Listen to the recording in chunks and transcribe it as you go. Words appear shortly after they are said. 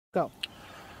Go.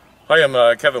 Hi,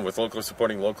 I'm Kevin with Local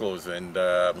Supporting Locals, and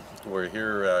we're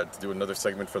here to do another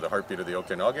segment for the Heartbeat of the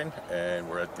Okanagan, and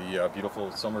we're at the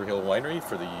beautiful Summerhill Winery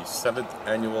for the 7th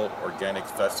Annual Organic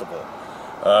Festival.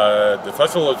 The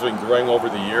festival has been growing over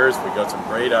the years. We've got some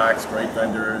great acts, great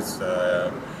vendors.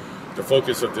 The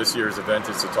focus of this year's event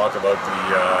is to talk about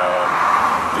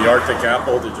the Arctic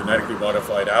apple, the genetically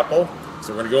modified apple.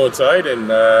 So we're going to go inside and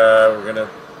we're going to,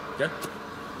 yeah.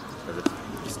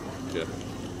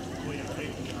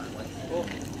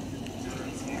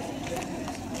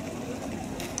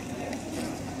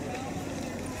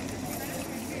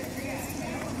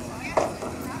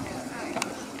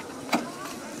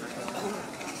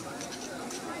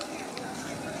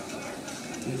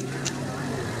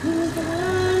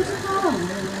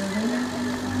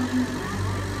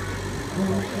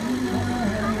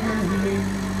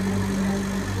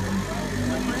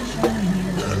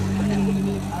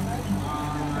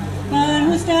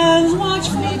 Man who stands watch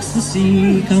from the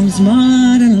sea comes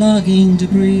mud and logging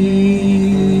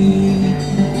debris.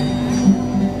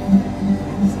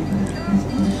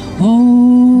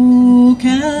 Oh,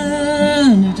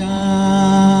 Canada,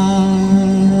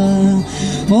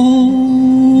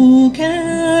 oh,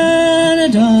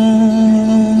 Canada,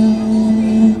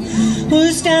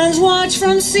 who stands watch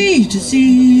from sea to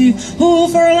sea, who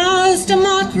for allows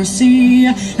democracy,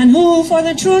 and who for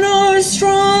the true north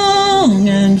strong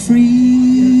and free.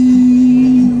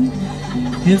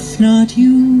 If not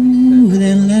you,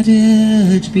 then let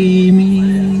it be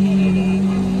me.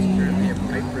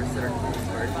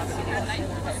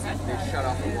 Shut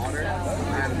off the water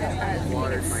and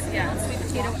water. Yeah, sweet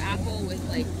potato apple with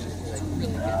like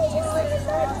really good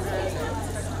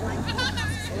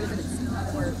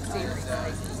or savory.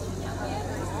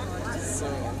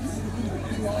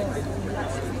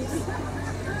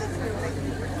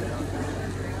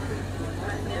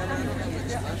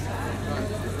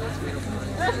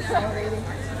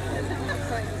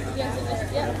 Yeah,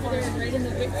 they're right in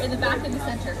the back in the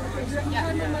center. Yeah.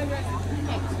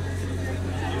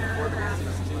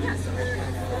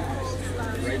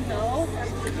 No,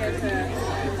 to get the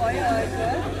oil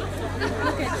good.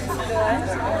 Look at this good.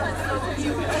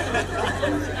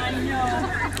 I know.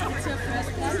 It's your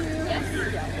first one? Yes.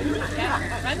 Yeah.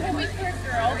 I'm hoping for a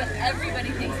girl, but everybody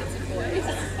thinks it's a boy.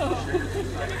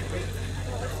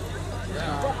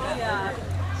 Yeah.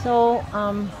 So,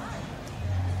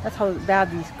 that's how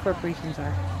bad these corporations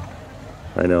are.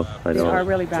 I know. They are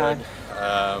really bad.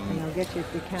 Get you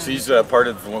if you can. She's part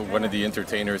of one of the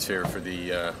entertainers here for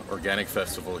the Organic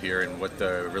Festival here, and what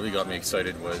really got me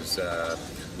excited was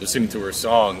listening to her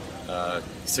song,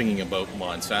 singing about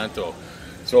Monsanto.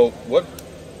 So what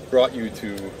brought you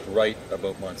to write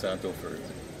about Monsanto, for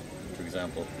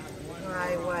example?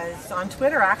 I was on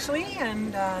Twitter actually,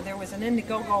 and there was an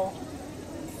Indiegogo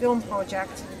film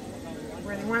project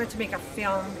where they wanted to make a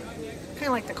film, kind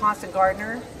of like The Constant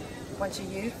Gardener. A bunch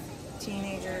of youth,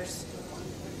 teenagers,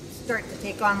 start to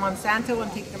take on Monsanto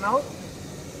and take them out.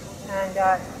 And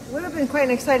it would have been quite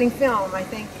an exciting film, I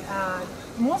think,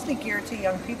 mostly geared to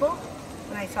young people.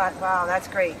 And I thought, wow, that's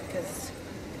great, because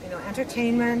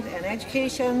entertainment and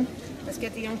education, let's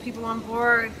get the young people on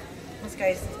board. Those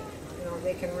guys,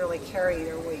 they can really carry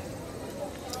their weight.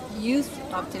 Youth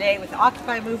of today with the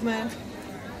Occupy movement,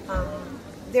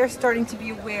 they're starting to be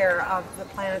aware of the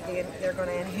planet they're going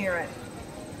to inherit.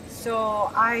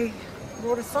 So I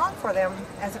wrote a song for them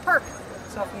as a perk.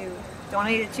 So if you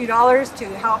donated $2 to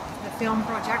help the film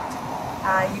project,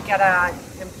 you get a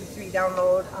MP3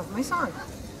 download of my song.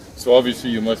 So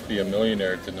obviously you must be a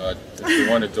millionaire to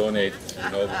want to donate,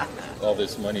 all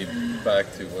this money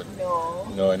back to what?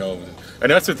 No, I know.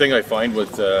 And that's the thing I find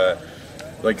with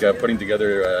putting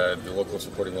together the Local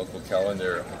Supporting Local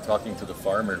calendar, talking to the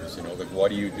farmers, why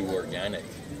do you do organic?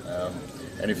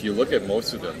 And if you look at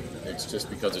most of them, it's just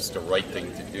because it's the right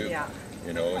thing to do,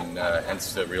 and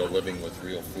hence the real living with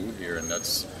real food here. And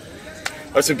that's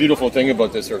a beautiful thing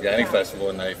about this Organic Festival,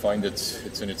 and I find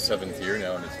it's in its 7th year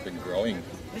now, and it's been growing.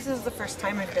 This is the first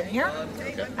time I've been here,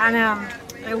 okay. And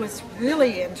it was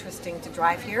really interesting to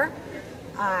drive here.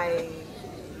 I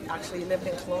actually lived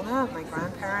in Kelowna. My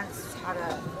grandparents had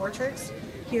orchards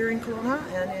here in Kelowna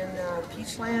and in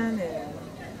Peachland, and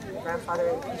grandfather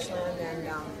in Peachland, and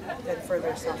then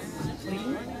further south,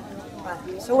 Fleeting.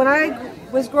 So when I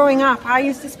was growing up, I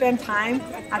used to spend time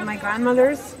at my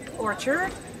grandmother's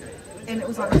orchard, and it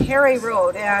was on Harry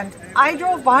Road, and I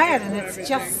drove by it, and it's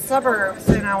just suburbs,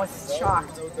 and I was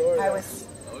shocked. I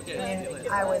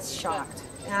was shocked,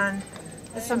 and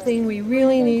That's something we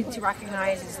really need to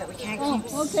recognize, is that we can't keep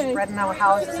spreading our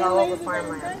houses all over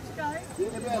farmland.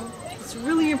 It's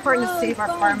really important to save our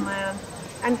farmland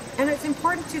And it's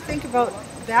important to think about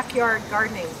backyard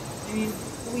gardening. I mean,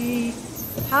 we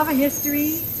have a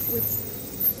history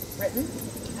with Britain,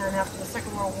 and after the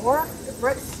Second World War, the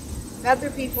Brits fed their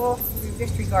people through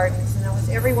victory gardens, and that was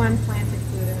everyone planted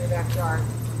food in their backyard.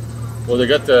 Well, they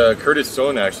got the Curtis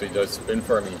Stone actually does spin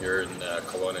farming here in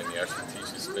Kelowna, and he actually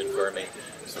teaches spin farming,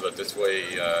 so that this way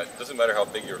it doesn't matter how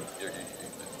big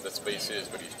the space is,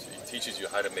 but he teaches you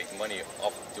how to make money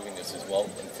off of doing this as well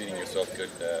and feeding yourself good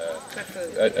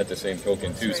at the same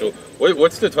token too. So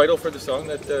what's the title for the song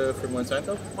that for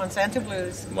Monsanto? Monsanto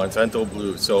Blues. Monsanto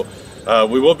Blues. So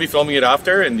we will be filming it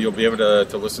after, and you'll be able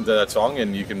to listen to that song,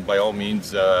 and you can by all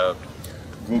means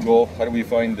Google. How do we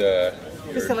find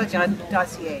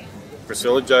PriscillaJudd.ca.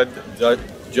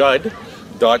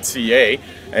 PriscillaJudd.ca,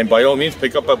 and by all means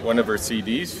pick up one of her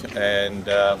CDs, and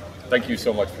thank you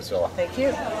so much, Priscilla. Thank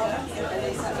you.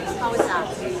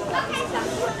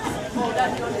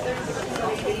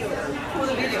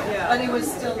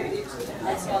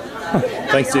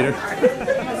 Thanks, Dieter.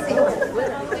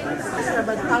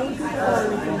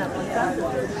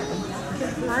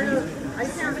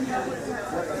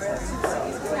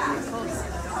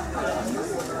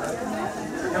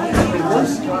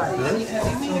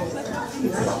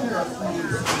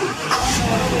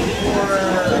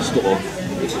 Festival.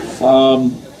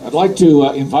 I'd like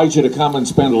to invite you to come and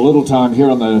spend a little time here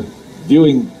on the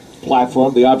viewing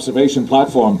platform, the observation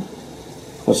platform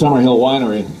of Summerhill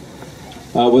Winery,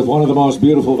 with one of the most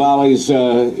beautiful valleys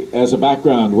as a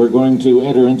background. We're going to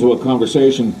enter into a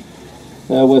conversation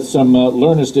with some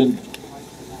learned in...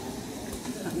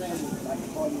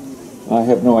 I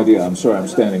have no idea. I'm sorry, I'm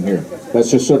standing here.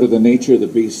 That's just sort of the nature of the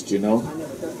beast, you know.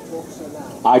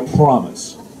 I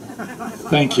promise.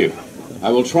 Thank you. I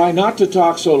will try not to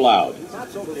talk so loud.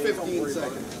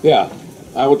 Yeah,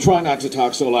 I will try not to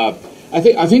talk so loud. I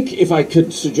think if I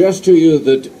could suggest to you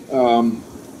that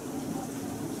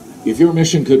if your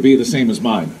mission could be the same as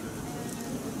mine.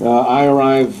 I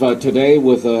arrive today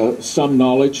with some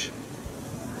knowledge.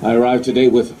 I arrive today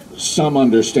with some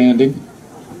understanding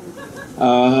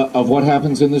of what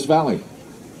happens in this valley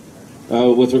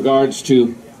with regards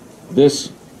to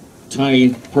this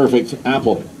tiny, perfect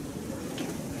apple.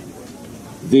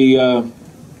 The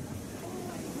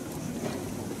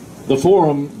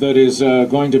forum that is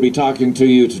going to be talking to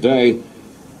you today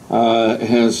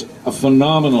has a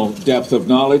phenomenal depth of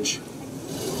knowledge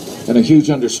and a huge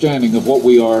understanding of what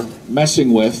we are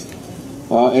messing with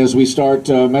as we start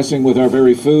messing with our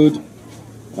very food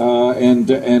and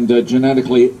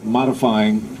genetically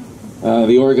modifying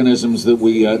the organisms that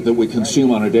we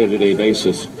consume on a day-to-day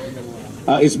basis.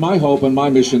 It's my hope and my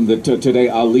mission that today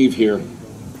I'll leave here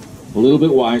a little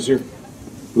bit wiser,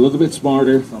 a little bit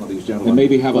smarter, and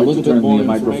maybe have a little bit more information. Turn the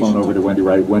microphone over to Wendy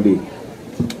Wright. Wendy.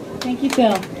 Thank you,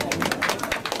 Phil.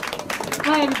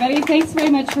 Hi, everybody. Thanks very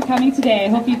much for coming today. I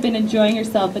hope you've been enjoying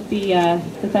yourself at the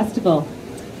festival.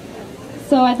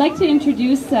 So I'd like to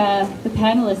introduce the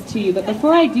panelists to you, but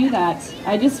before I do that,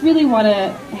 I just really want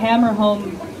to hammer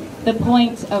home the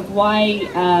point of why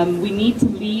we need to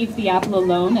leave the apple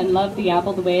alone and love the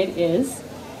apple the way it is.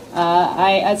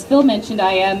 As Phil mentioned,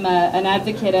 I am an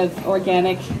advocate of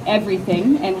organic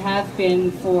everything and have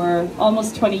been for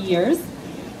almost 20 years.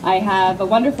 I have a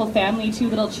wonderful family, 2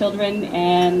 little children,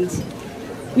 and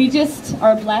we just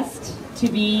are blessed to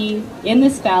be in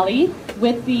this valley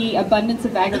with the abundance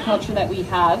of agriculture that we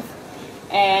have.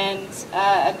 And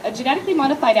a genetically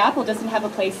modified apple doesn't have a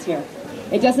place here.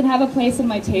 It doesn't have a place on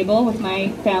my table with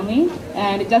my family,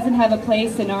 and it doesn't have a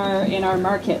place in our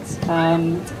market.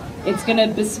 It's going to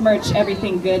besmirch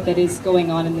everything good that is going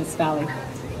on in this valley.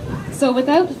 So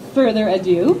without further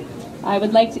ado, I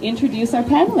would like to introduce our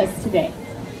panelists today.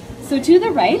 So to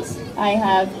the right, I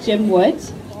have Jim Wood.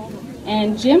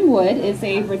 And Jim Wood is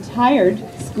a retired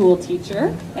school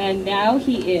teacher, and now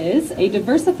he is a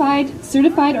diversified,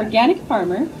 certified organic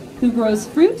farmer who grows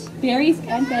fruit, berries,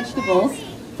 and vegetables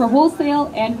for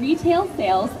wholesale and retail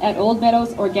sales at Old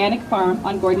Meadows Organic Farm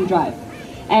on Gordon Drive.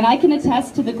 And I can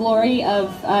attest to the glory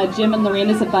of Jim and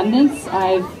Lorena's abundance.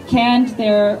 I've canned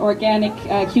their organic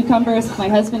cucumbers with my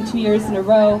husband 2 years in a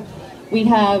row. We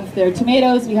have their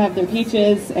tomatoes, we have their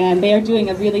peaches, and they are doing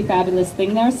a really fabulous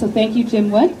thing there. So thank you, Jim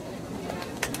Wood.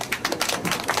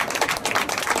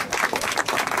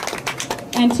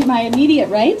 And to my immediate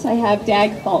right, I have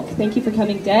Dag Falk. Thank you for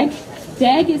coming, Dag.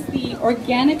 Dag is the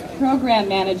Organic Program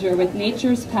Manager with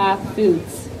Nature's Path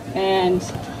Foods. And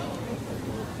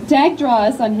Dag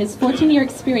draws on his 14-year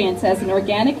experience as an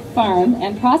organic farm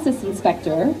and process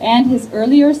inspector and his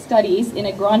earlier studies in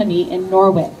agronomy in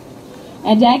Norway.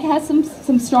 And Dag has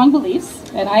some strong beliefs,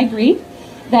 and I agree,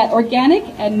 that organic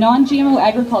and non-GMO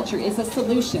agriculture is a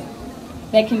solution.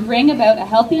 that can bring about a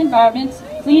healthy environment,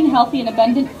 clean, healthy, and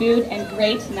abundant food, and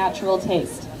great natural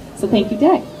taste. So thank you,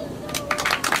 Doug.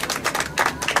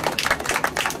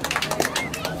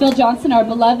 Phil Johnson, our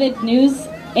beloved News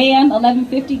AM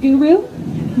 1150 guru.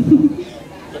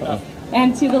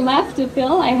 And to the left of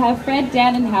Phil, I have Fred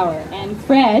Dannenhauer. And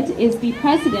Fred is the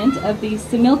president of the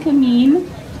Similkameen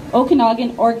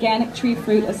Okanagan Organic Tree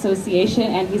Fruit Association,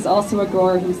 and he's also a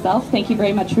grower himself. Thank you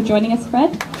very much for joining us,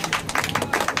 Fred.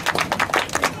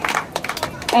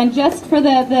 And just for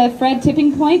the Fred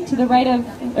tipping point, to the right of,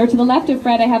 or to the left of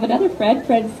Fred, I have another Fred,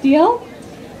 Fred Steele.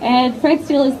 And Fred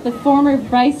Steele is the former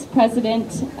vice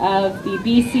president of the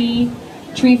BC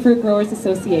Tree Fruit Growers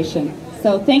Association.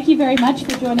 So thank you very much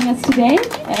for joining us today,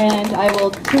 and I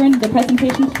will turn the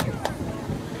presentation.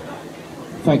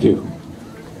 Thank you.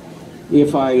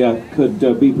 If I could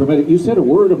be permitted, you said a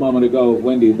word a moment ago,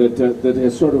 Wendy, that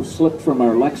has sort of slipped from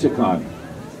our lexicon.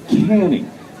 Canning.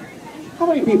 How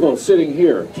many people sitting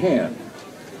here can?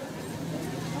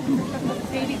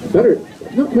 Better,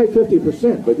 not quite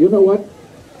 50%, but you know what?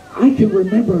 I can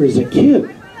remember as a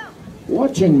kid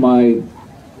watching my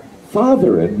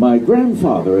father and my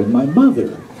grandfather and my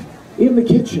mother in the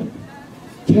kitchen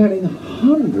canning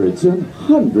hundreds and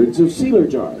hundreds of sealer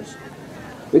jars,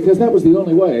 because that was the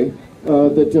only way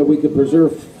that we could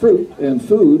preserve fruit and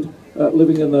food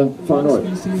living in the far north.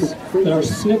 Species that are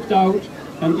snipped out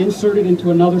and inserted into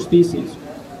another species,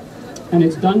 and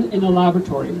it's done in a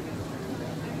laboratory.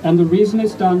 And the reason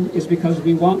it's done is because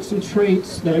we want some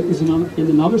traits that is in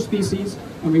another species,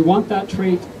 and we want that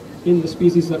trait in the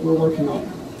species that we're working on.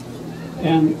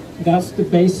 And that's the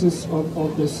basis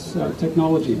of this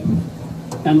technology.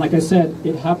 And like I said,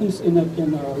 it happens in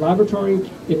a laboratory.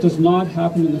 It does not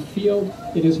happen in the field.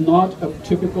 It is not a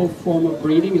typical form of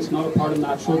breeding. It's not a part of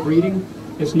natural breeding.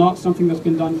 It's not something that's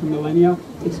been done for millennia.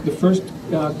 It's the first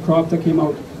crop that came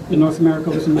out in North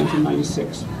America was in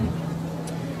 1996.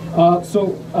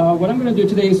 What I'm going to do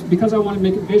today is, because I want to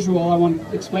make it visual, I want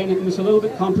to explain it, and it's a little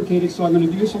bit complicated, so I'm going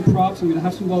to do some props. I'm going to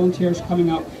have some volunteers coming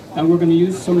up, and we're going to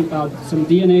use some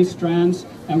DNA strands,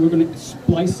 and we're going to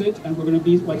splice it, and we're going to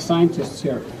be like scientists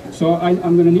here. So I'm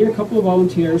going to need a couple of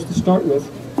volunteers to start with.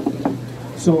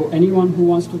 So anyone who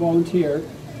wants to volunteer,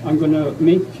 I'm going to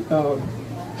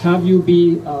have you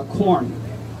be corn.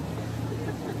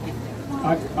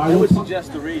 I would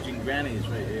suggest the Raging Grannies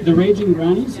right here. The Raging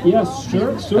Grannies? Yes,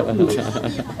 sure, certainly.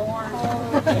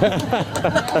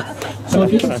 So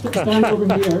if you can stand over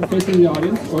here facing the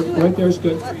audience, or right there is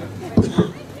good.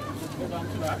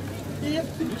 Did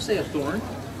you say a thorn?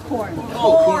 Corn.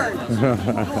 Oh, corn.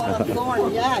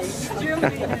 Corn, yes. After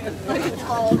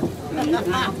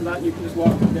that, you can just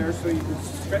walk up there so you can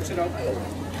stretch it out.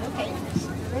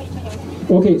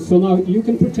 Okay, so now you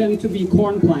can pretend to be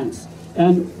corn plants.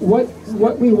 And what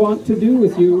we want to do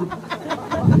with you,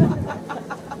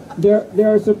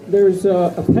 there's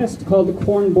a pest called the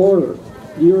corn borer,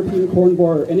 the European corn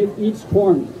borer, and it eats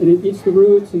corn, and it eats the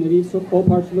roots, and it eats all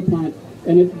parts of the plant,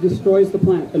 and it destroys the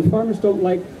plant. And farmers don't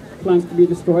like plants to be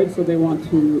destroyed, so they want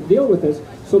to deal with this.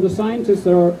 So the scientists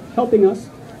that are helping us,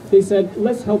 they said,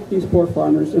 let's help these poor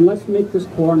farmers, and let's make this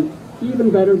corn even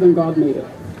better than God made it.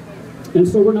 And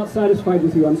so we're not satisfied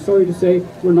with you. I'm sorry to say,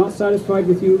 we're not satisfied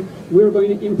with you. We're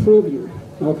going to improve you.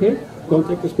 Okay? Don't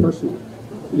take this personal.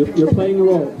 You're playing a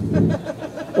role.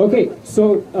 Okay,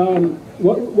 so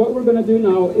what we're going to do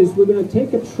now is we're going to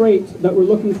take a trait that we're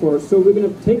looking for. So we're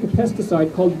going to take a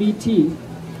pesticide called BT,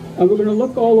 and we're going to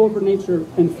look all over nature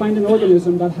and find an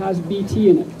organism that has BT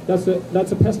in it. That's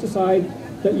a pesticide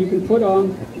that you can put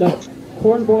on that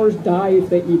corn borers die if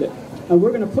they eat it. And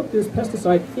we're going to put this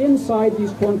pesticide inside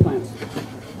these corn plants.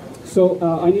 So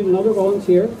I need another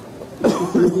volunteer.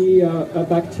 It's going to be a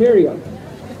bacteria.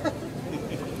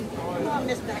 Oh,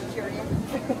 Miss Bacteria.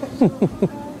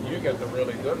 You get the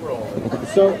really good role.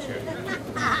 So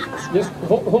just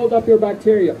hold up your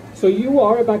bacteria. So you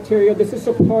are a bacteria. This is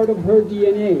a part of her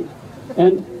DNA.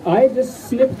 And I just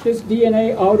snipped this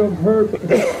DNA out of her,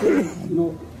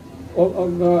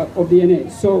 of DNA.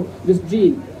 So this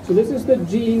gene. So this is the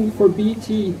gene for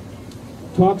BT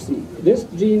toxin. This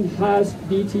gene has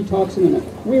BT toxin in it.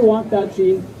 We want that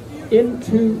gene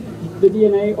into the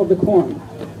DNA of the corn.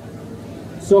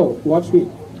 So, watch me.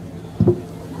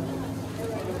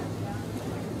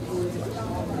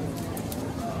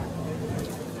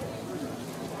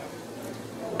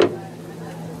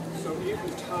 So you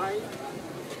can tie.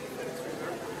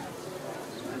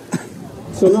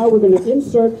 So now we're going to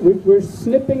insert, we're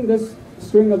snipping this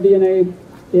string of DNA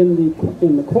in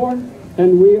the corn,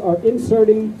 and we are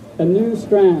inserting a new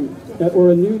strand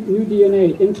or a new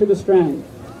DNA into the strand.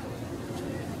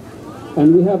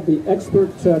 And we have the expert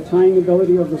tying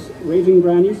ability of the raging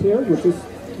grannies here, which is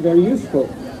very useful.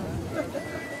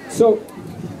 So,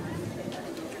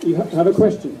 you have a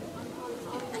question?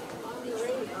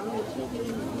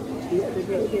 The other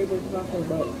day they were talking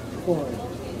about corn,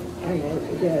 and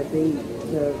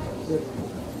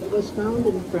it was found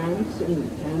in France,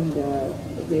 and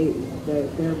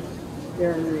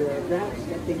their rats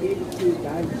that they gave it to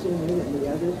died sooner than the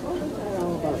others. What was that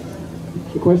all about?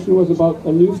 The question was about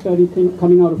a new study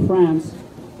coming out of France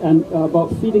and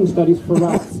about feeding studies for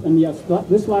rats. And yes,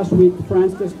 this last week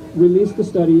France just released a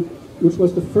study which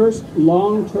was the first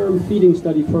long-term feeding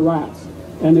study for rats.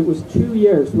 And it was 2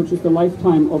 years, which is the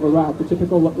lifetime of a rat. The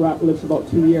typical rat lives about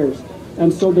 2 years.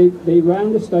 And so they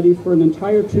ran the study for an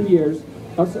entire 2 years,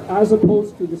 as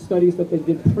opposed to the studies that they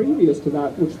did previous to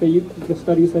that, the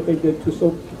studies that they did to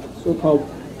so-called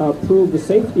prove the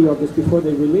safety of this before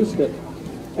they released it.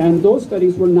 And those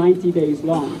studies were 90 days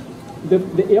long.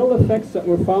 The ill effects that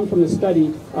were found from the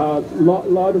study,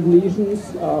 lot of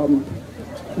lesions,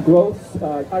 growths.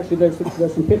 Actually, there's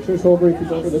some pictures over. If you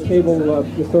go to the table,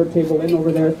 the third table in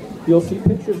over there, you'll see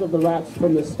pictures of the rats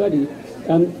from the study,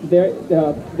 and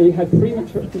they had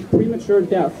premature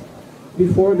death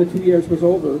before the 2 years was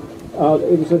over.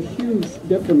 It was a huge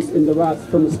difference in the rats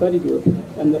from the study group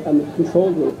and the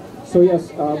control group. So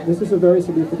yes, this is a very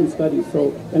significant study.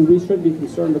 So, and we should be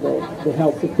concerned about the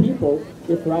health of people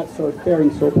if rats are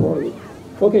faring so poorly.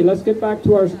 Okay, let's get back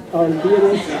to our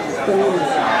DNA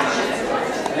strands.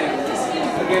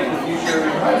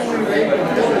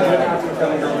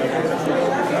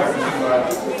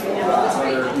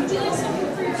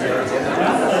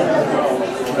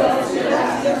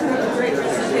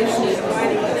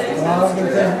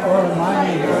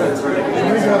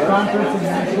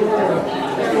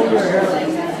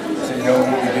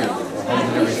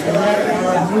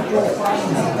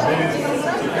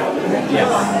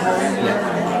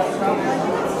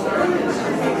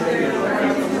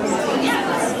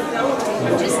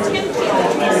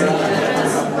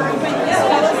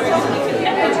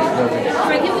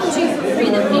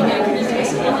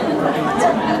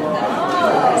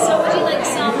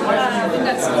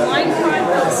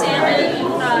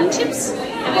 Chips,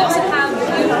 and we also have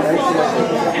beautiful,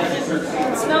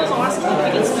 it smells awesome,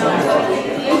 it smells good,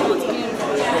 it's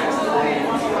beautiful.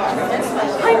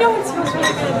 I know it smells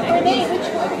really good. Are they, which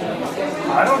one?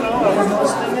 I don't know, I wasn't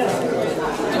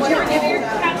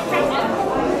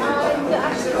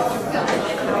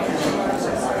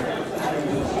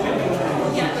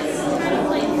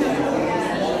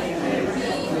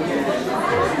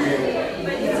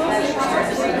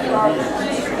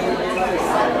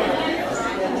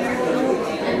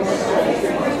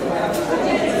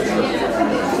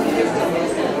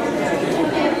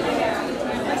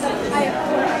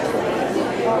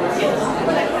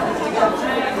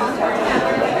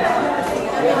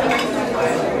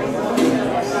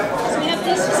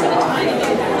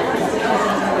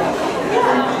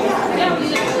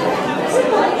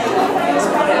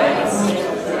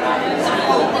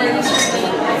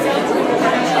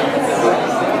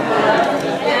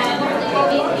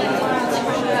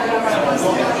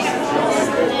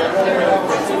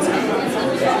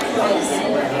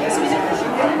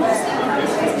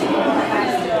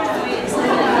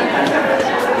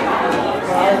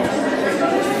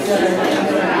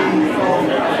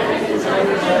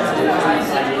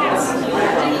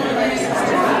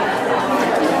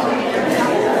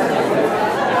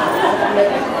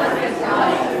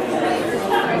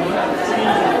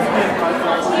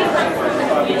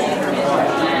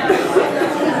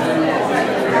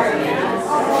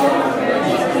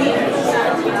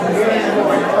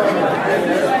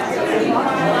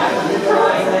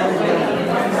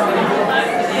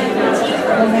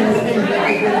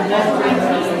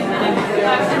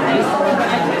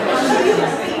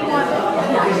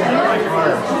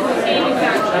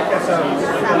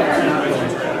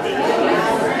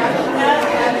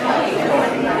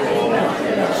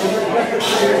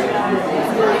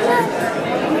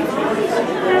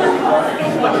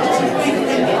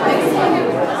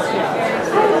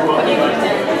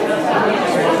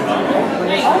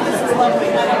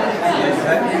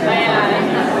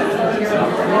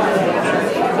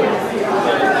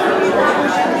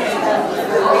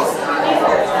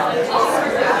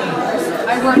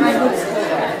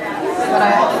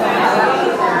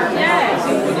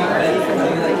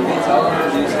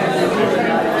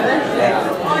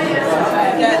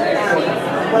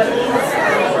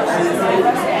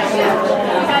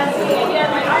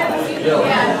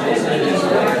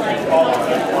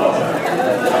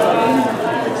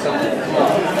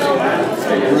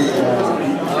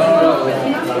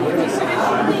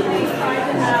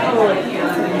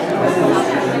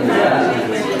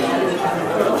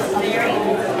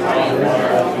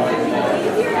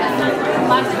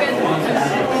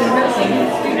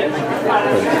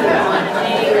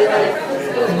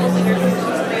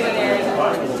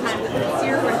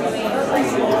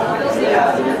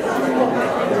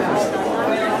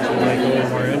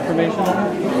information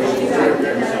on it?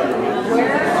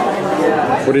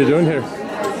 What are you doing here?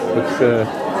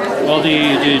 Well, do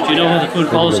you know who the Food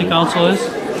Policy Council is?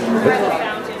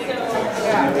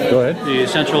 Go ahead. The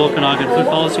Central Okanagan Food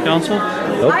Policy Council?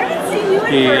 Nope.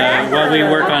 What we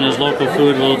work on is local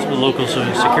food, local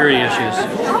security issues.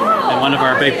 And one of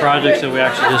our big projects that we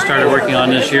actually just started working on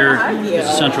this year is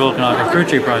the Central Okanagan Fruit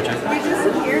Tree Project.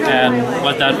 And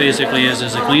what that basically is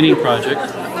a cleaning project.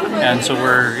 And so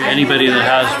anybody that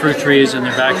has fruit trees in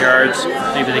their backyards,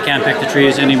 maybe they can't pick the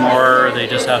trees anymore, or they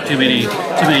just have too many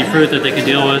fruit that they can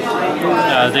deal with,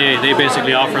 they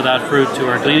basically offer that fruit to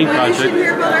our cleaning project.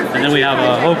 And then we have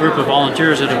a whole group of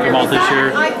volunteers that have come out this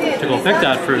year to go pick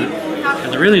that fruit.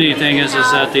 And the really neat thing is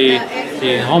that the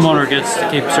homeowner gets to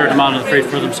keep a certain amount of the fruit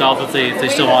for themselves if they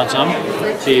still want some.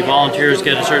 The volunteers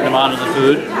get a certain amount of the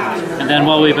food. And then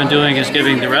what we've been doing is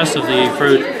giving the rest of the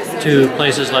fruit to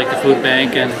places like the food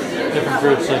bank and different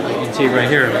groups like you can see right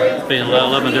here,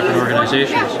 11 different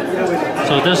organizations.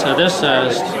 So this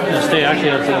stay actually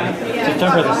on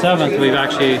September the 7th, we've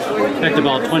actually picked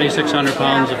about 2,600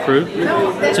 pounds of fruit.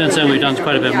 Since then we've done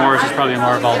quite a bit more, so it's probably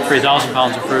more about 3,000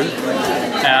 pounds of fruit.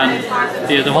 And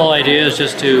the whole idea is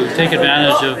just to take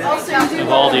advantage of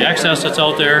all the excess that's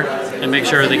out there and make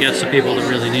sure that it gets to people that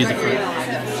really need the fruit.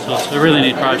 So it's a really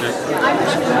neat project.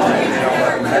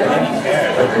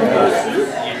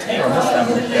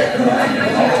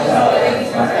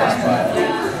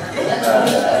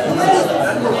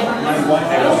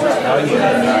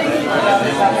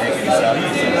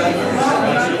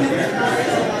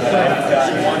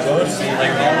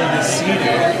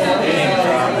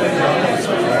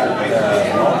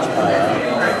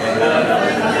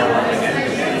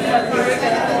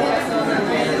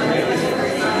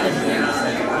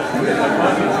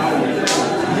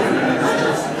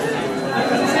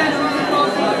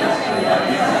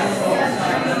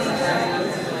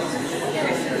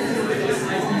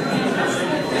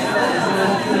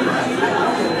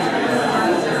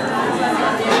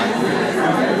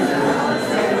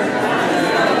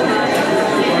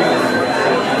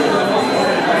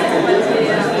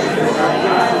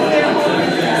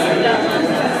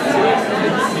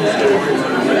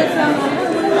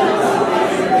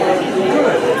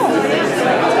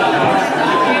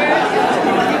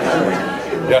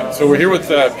 So we're here with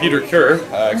Peter Kerr.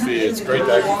 Actually, it's great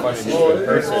to actually finally meet you in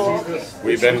person.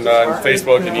 We've been on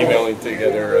Facebook and emailing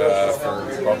together for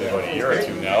probably about a year or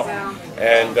two now.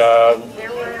 And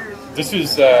this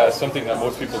is something that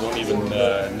most people don't even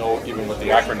know even what the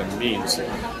acronym means.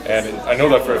 And I know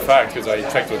that for a fact because I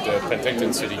checked with the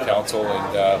Penticton City Council,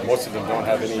 and most of them don't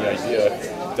have any idea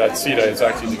that CETA is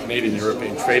actually the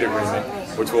Canadian-European Trade Agreement,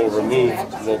 which will remove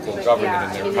local government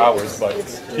and their powers. But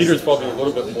Peter's probably a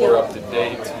little bit more up to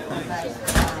date.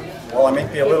 Well, I may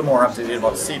be a little more up to date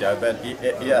about CETA, but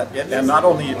and not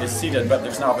only is CETA, but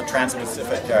there's now the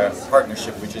Trans-Pacific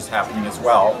Partnership, which is happening as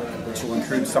well, which will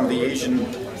include some of the Asian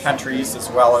countries as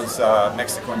well as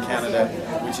Mexico and Canada,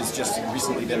 which has just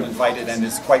recently been invited and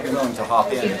is quite willing to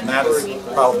hop in. And that is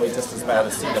probably just as bad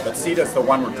as CETA. But CETA is the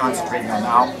one we're concentrating on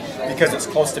now because it's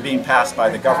close to being passed by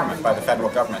the government, by the federal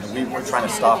government, and we're trying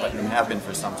to stop it and have been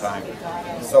for some time.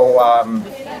 So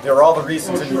there are all the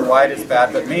reasons in here why it is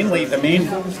bad, but mainly the main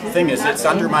thing is it's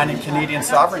undermining Canadian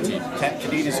sovereignty.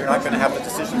 Canadians are not going to have the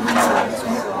decision on this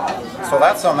one. So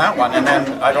that's on that one. And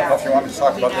then I don't know if you want me to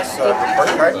talk about this report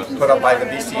card put up by the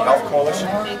BC Health Coalition.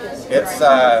 It's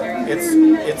a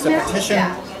petition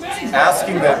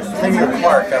asking the Premier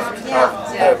Clark of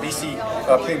the BC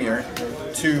Premier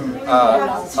to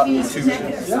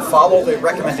follow the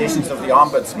recommendations of the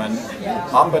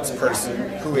ombudsperson,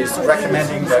 who is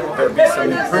recommending that there be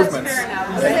some improvements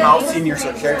in how seniors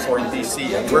are cared for in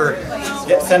BC. And we're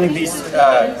sending these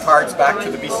cards back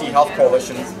to the BC Health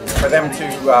Coalition for them to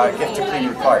give to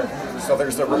Premier Clark. So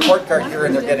there's a report card here,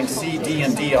 and they're getting C, D,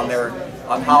 and D on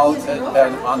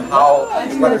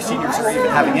whether seniors are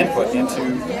even having input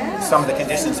into some of the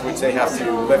conditions which they have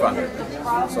to live under.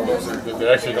 So those are. They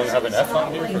actually don't have an F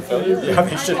on here for failure? Yeah,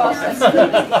 they should.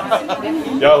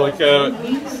 Yeah, like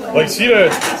CETA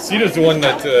is the one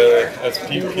that, as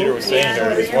Peter was saying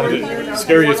here, is one of the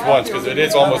scariest ones because it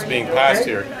is almost being passed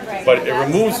here. But it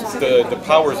removes the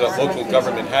powers that local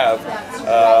government have,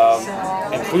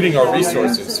 including our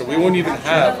resources. So we won't even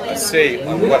have a say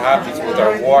on what happens with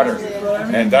our water.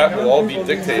 And that will all be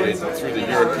dictated through the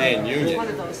European Union,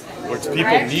 which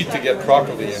people need to get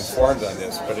properly informed on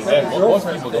this. But again, most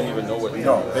people don't even know what.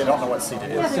 No, they don't know what CETA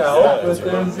is.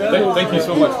 Thank you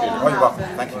so much, Peter. Oh, you're welcome.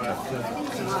 Thank you, Tim.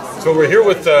 So we're here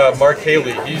with Mark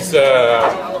Haley. He's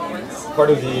part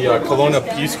of the Kelowna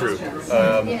Peace Group.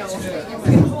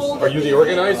 Are you the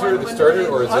organizer, the starter,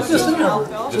 or is this just a member?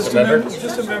 Just a member?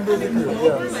 Just a member of the group,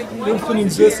 yeah. It's been in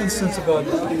existence since about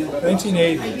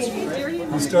 1980.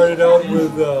 We started out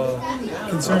with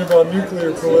concern about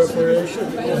nuclear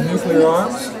proliferation and nuclear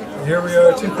arms. And here we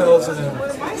are, 2000 and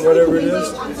whatever it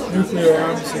is, nuclear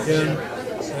arms again,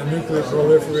 and nuclear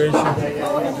proliferation,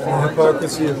 and the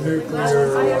hypocrisy of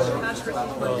nuclear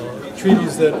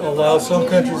treaties that allow some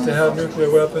countries to have nuclear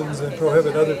weapons and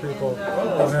prohibit other people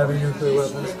from having nuclear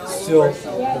weapons. Still a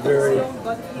very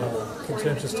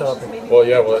contentious topic. Well,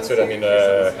 yeah, well, that's it. I mean,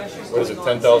 what is it,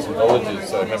 10,000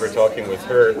 villages? I remember talking with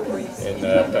her in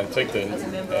Penticton,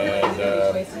 and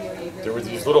there were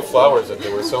these little flowers that they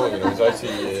were selling, and it was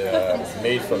actually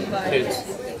made from pigs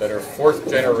that are fourth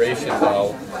generation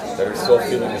now that are still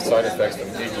feeling the side effects from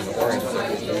Agent Orange.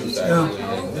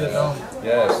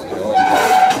 Yes, you know,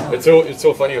 it's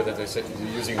so funny that they said you're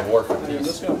using war for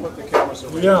peace.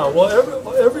 Yeah, well,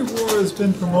 every war has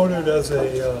been promoted as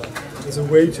a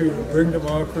way to bring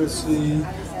democracy,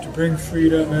 to bring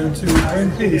freedom, and to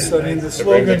bring peace. I mean, the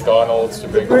slogan, bring McDonald's, to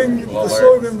bring the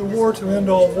slogan, "The war to end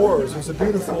all wars," is a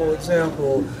beautiful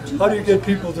example. How do you get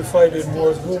people to fight in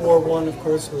wars? World War I, of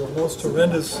course, was the most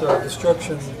horrendous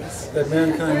destruction that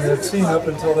mankind had seen up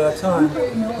until that time.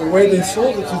 The way they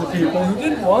sold it to the people who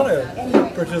didn't want to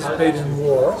participate in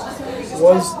war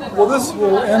was, well, this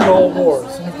will end all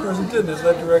wars. And of course it didn't. It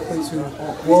led directly to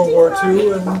World War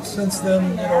II, and since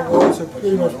then, you know, wars have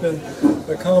pretty much been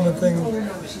a common thing.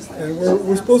 And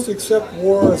we're supposed to accept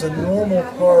war as a normal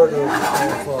part of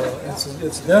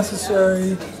it's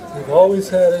necessary. We've always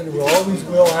had it, and we always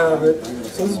will have it.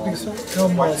 So this has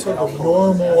become sort of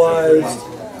normalized.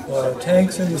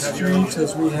 Tanks in the streets,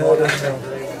 as we had in the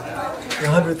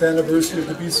 100th anniversary of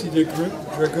the BC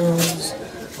Dragoons,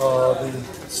 the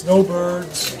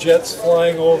snowbirds, jets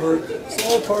flying over. It's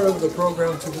all part of the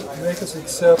program to make us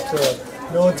accept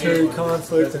military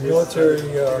conflict and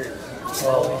military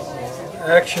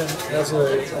action as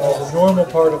a normal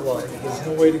part of life. There's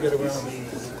no way to get around it.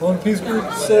 Kelowna Peace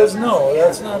Group says no,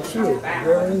 that's not true.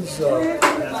 There is a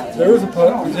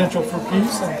potential for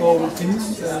peace and global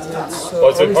peace, and it's well,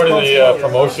 it's a part of the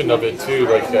promotion of it too,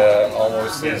 like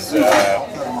almost is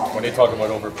when they talk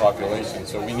about overpopulation.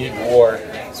 So we need war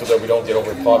so that we don't get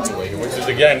overpopulated, which is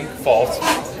again false.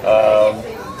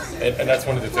 And that's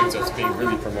one of the things that's being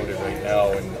really promoted right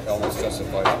now and almost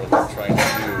justifies what they're trying to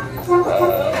do.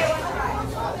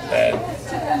 And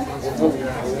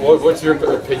what's your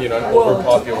opinion on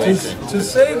overpopulation? To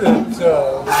say that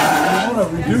we want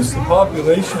to reduce the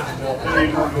population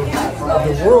of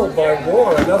the world by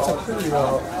war, that's a pretty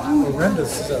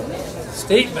horrendous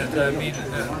statement. I mean,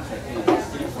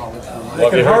 I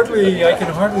can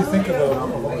hardly think of a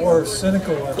more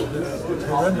cynical and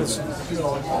horrendous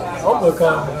outlook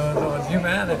on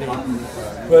humanity.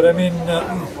 But I mean,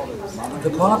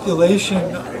 the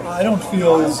population, I don't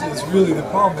feel is really the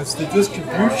problem. It's the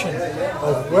distribution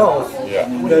of wealth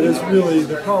that is really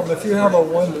the problem. If you have a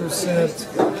 1%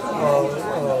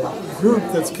 group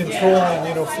that's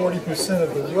controlling, 40%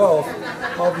 of the wealth,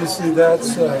 obviously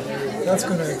that's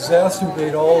going to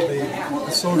exacerbate all the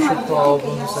social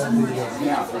problems and the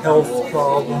health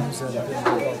problems and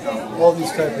all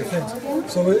these type of things.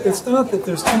 So it's not that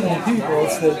there's too many people,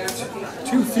 it's that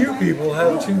too few people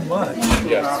have too much.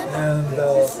 Yes. And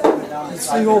it's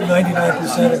the old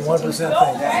 99% and 1%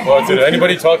 thing. Well, is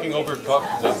anybody talking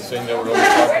saying that we're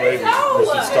overpopulated? We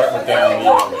should start with them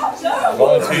immediately.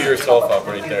 Volunteer yourself up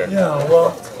right there. Yeah,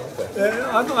 well,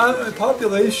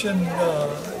 population,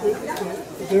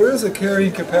 there is a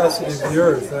carrying capacity of the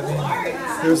Earth. I mean,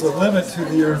 there's a limit to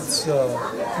the Earth's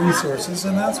resources,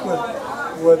 and that's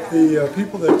what the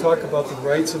people that talk about the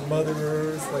rights of Mother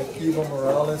Earth, like Evo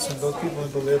Morales and those people in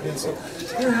Bolivia, and so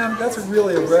that's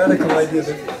really a radical idea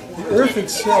that the Earth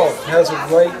itself has a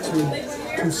right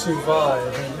to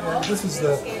survive, and this is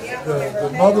the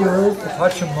Mother Earth, the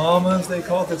Pachamama, as they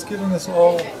call it, that's giving us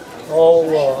all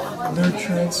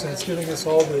nutrients, and it's giving us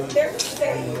all the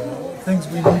things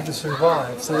we need to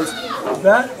survive. So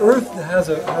that Earth has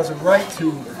a right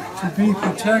to be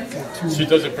protected. She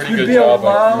does a pretty good job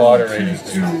of moderating.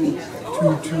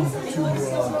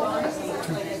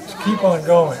 To keep on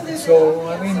going. So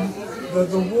I mean,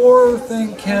 the war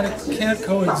thing can't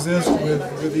coexist with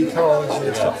ecology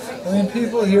and stuff. I mean,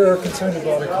 people here are concerned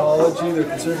about ecology. They're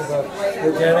concerned about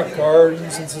organic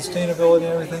gardens and sustainability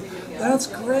and everything. That's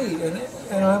great,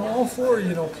 and I'm all for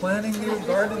planting your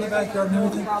garden in the backyard and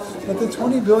everything. But the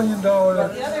 $20 billion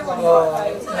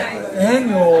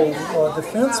annual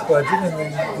defense budget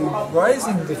and the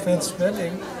rising defense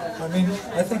spending I mean,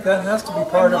 I think that has to be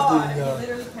part of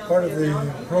the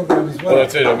program as well. Well,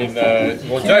 that's it. I mean,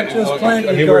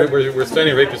 we're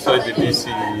standing right beside the BC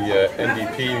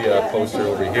NDP poster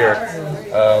over here.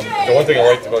 The one thing I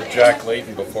liked about Jack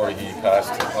Layton before he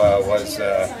passed was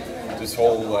this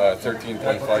whole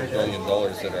 $13.5 billion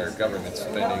that our government's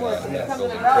spending on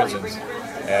building prisons.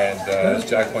 And as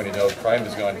Jack pointed out, crime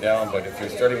has gone down, but if you're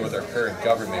starting with our current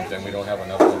government, then we don't have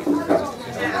enough money for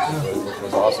prisons, which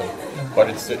was awesome. But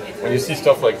it's when you see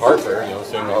stuff like Harper,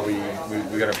 saying how we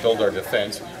got to build our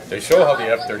defense, they show how the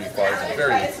F-35 is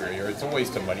very inferior. It's a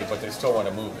waste of money, but they still want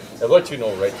to move. They'll let you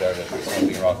know right there that there's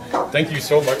something wrong. Thank you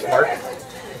so much, Mark.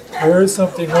 There is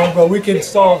something wrong, but we can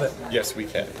solve it. Yes, we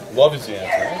can. Love is the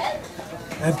answer, right?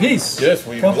 And peace. Yes,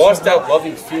 we've lost that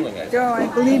loving feeling, I think. I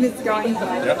believe it's going.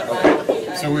 Yep, okay.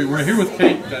 So we're here with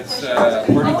Kate, that's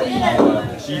part of the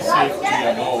Be Safe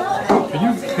GMO. Can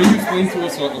you explain to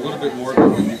us a little bit more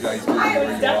about what you guys do and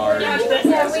where you are?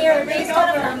 Yeah, we are based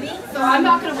out of Lumby.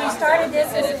 We started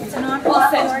this as it's a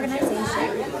non-profit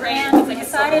organization, and we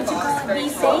decided to call it Be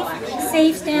Safe.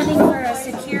 Safe standing for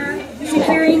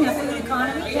securing a food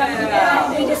economy.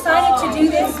 We decided to do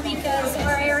this because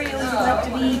our area would like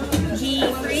to be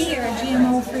GE-free or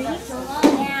GMO-free,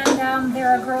 and there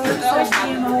are growers of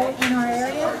GMO in our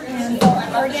area, and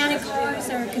organic growers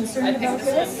are concerned about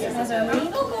this, as are we.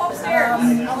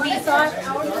 We thought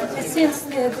that since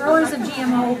the growers of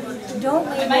GMO don't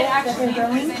label that they're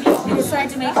growing, we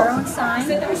decided to make our own sign,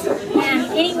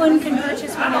 and anyone can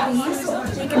purchase one of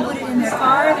these. They can put it in their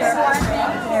car, their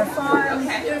apartment, their farm,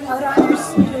 out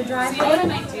on their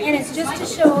driveway, and it's just to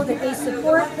show that they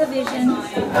support the vision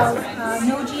of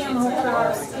no GMO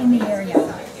crops in the area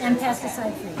and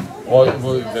pesticide-free. Well,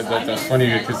 that's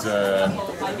funny because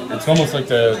it's almost like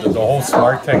the whole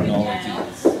smart technology.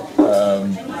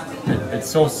 It's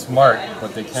so smart,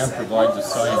 but they can't provide the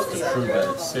science to prove that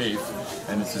it's safe.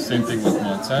 And it's the same thing with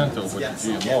Monsanto, with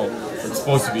the GMO. It's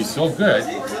supposed to be so good,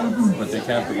 but they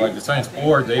can't provide the science,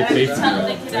 or they pay for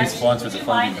they sponsor the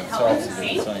funding themselves to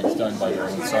get the science done by their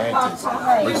own scientists,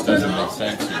 which doesn't make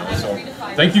sense, So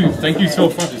thank you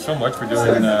so much for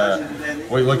doing.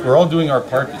 We're all doing our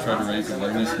part to try to raise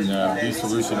awareness and be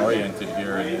solution oriented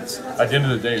here. And it's at the end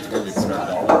of the day, it's where we spend our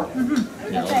dollar.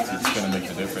 It's going to make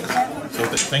the difference. So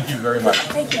thank you very much.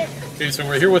 Thank you. Okay, so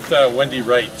we're here with Wendy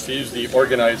Wright. She's the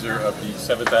organizer of the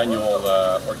 7th annual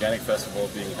Organic Festival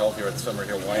being held here at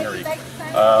Summerhill Winery.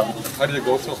 How did it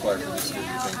go so far for this year, do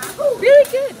you think? Really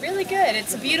good, really good.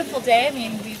 It's a beautiful day. I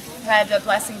mean, we've had a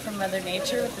blessing from Mother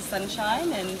Nature with the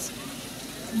sunshine and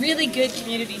really good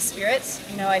community spirit.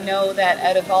 I know that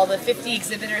out of all the 50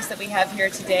 exhibitors that we have here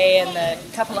today and the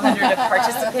couple of hundred of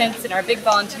participants and our big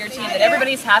volunteer team, that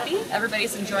everybody's happy,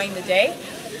 everybody's enjoying the day.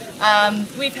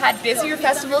 We've had busier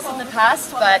festivals in the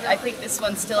past, but I think this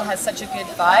one still has such a good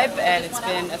vibe, and it's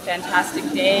been a fantastic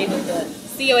day with the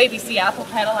COABC Apple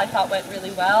panel. I thought went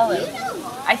really well, and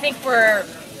I think we're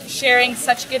sharing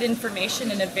such good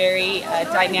information in a very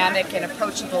dynamic and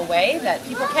approachable way that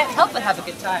people can't help but have a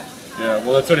good time. Yeah,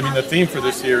 well, that's what I mean. The theme for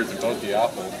this year is about the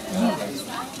apple.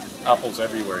 Apples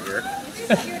everywhere here.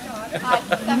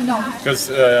 Because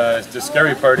the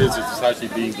scary part is it's actually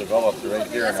being developed right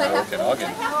here in our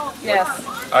Okanagan. Yes.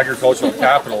 Agricultural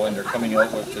capital, and they're coming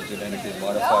out with the genetically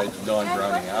modified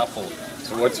non-browning apple.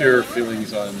 So what's your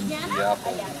feelings on the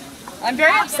apple? I'm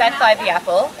very upset by the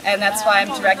apple, and that's why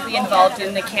I'm directly involved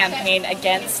in the campaign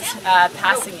against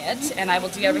passing it, and I will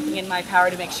do everything in my power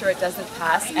to make sure it doesn't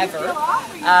pass ever.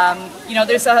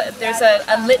 There's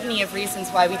a litany of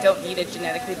reasons why we don't need a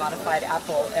genetically modified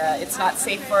apple. It's not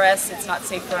safe for us, it's not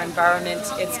safe for our environment,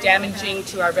 it's damaging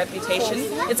to our reputation.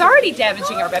 It's already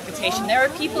damaging our reputation. There are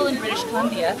people in British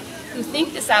Columbia who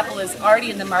think this apple is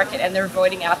already in the market and they're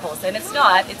avoiding apples, and it's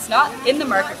not in the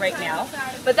market right now.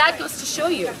 But that goes to show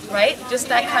you, right? Just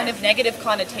that kind of negative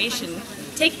connotation.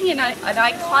 Taking an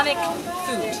iconic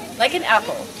food, like an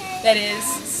apple, that is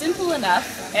simple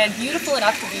enough and beautiful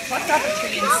enough to be plucked off a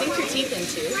tree and sink your teeth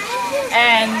into,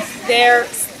 and they're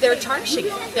tarnishing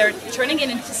it. They're turning it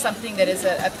into something that is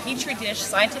a petri dish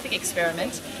scientific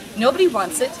experiment. Nobody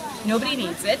wants it, nobody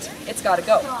needs it, it's got to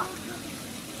go.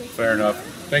 Fair enough.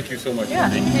 Thank you so much, Yeah,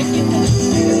 Wendy. thank you.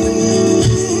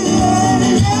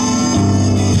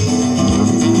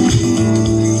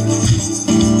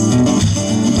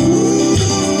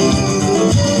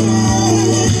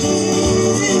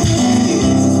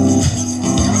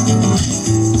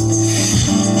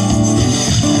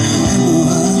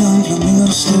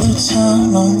 How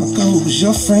long ago was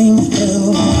your frame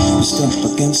held? Just up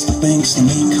against the banks of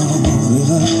the Mekong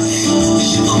River.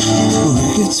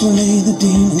 Wickets will lay the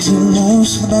demons in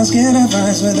motion. The basket of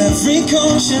ice with every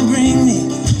caution bring me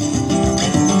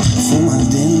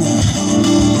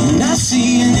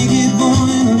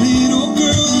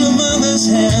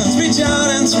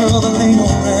twirl the ladle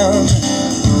around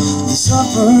the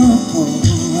supper bowl.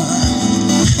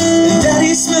 And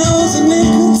Daddy smells the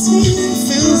nicotine,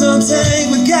 fills our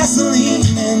tank with gasoline,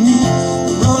 and we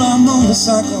roll our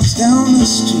motorcycles down the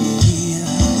street.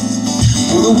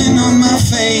 Oh, the wind on my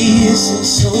face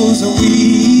is so's a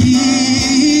weed.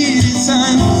 It's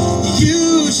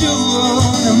unusual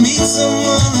to meet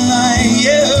someone like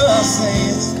you, I'll say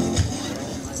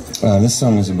it. This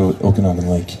song is about Okanagan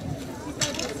Lake.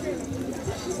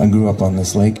 I grew up on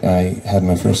this lake. I had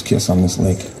my first kiss on this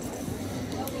lake.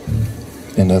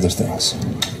 And other things.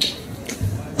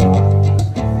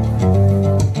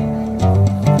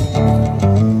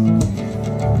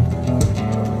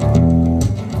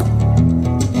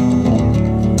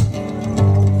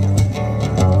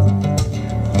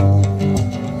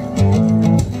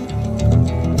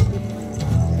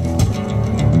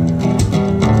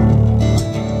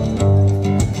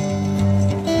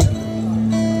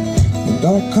 It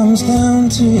all comes down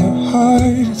to your heart.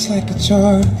 It's like a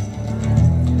jar.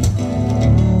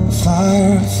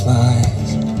 Fireflies,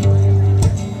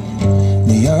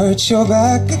 they arch your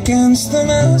back against the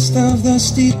mast of the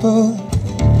steeple,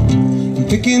 and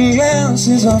picking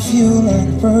glances off you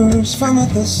like birds from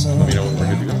the sun. Let me know when we're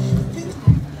good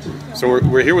to go. So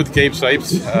we're here with Gabe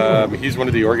Sipes. He's one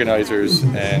of the organizers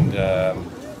and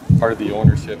part of the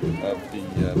ownership of the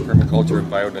permaculture and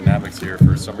biodynamics here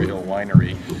for Summerhill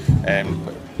Winery, and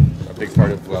a big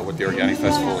part of what the Organic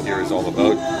Festival here is all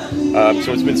about.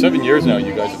 So it's been 7 years now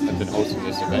you guys have been hosting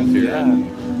this event here.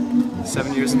 Yeah.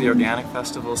 7 years of the Organic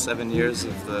Festival, 7 years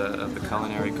of the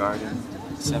Culinary Garden,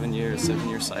 7 years,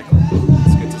 7-year cycle.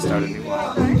 It's good to start a new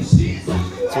one.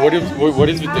 So what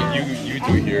is it that you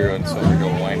do here on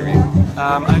Summerhill Winery?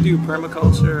 I do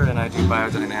permaculture and I do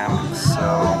biodynamics. So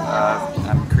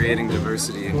I'm creating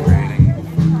diversity and creating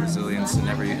resilience in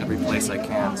every place I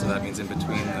can. So that means in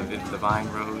between the vine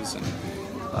rows and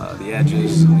the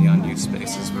edges and the unused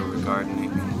spaces where we're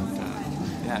gardening,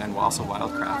 and also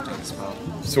wildcrafting as well.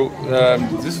 So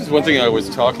this is one thing I was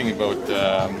talking about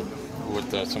with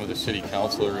some of the city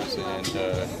councillors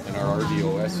and our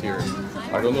RDOS here.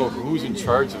 I don't know who's in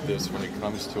charge of this when it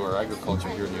comes to our agriculture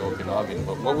here in the Okanagan,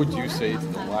 but what would you say to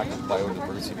the lack of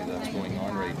biodiversity that's going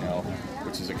on right now,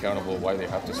 which is accountable why they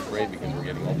have to spray because we're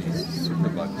getting all these super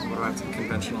bugs? What about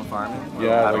conventional farming?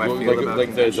 Yeah, like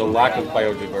the lack of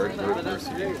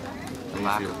biodiversity. The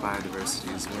lack of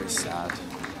biodiversity is very sad.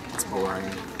 It's boring.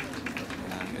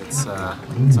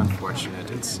 Yeah, it's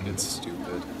unfortunate. It's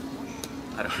stupid.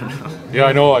 I don't know. Yeah,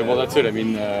 I know. Well, that's it. I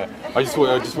mean, I just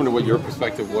wonder what your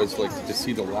perspective was like to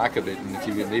see the lack of it, and if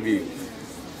you could maybe,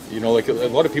 like a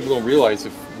lot of people don't realize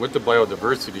if with the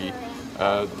biodiversity,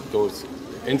 those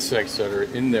insects that are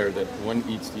in there that one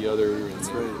eats the other, and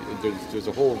there's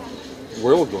a whole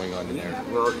world going on in there.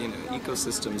 Well,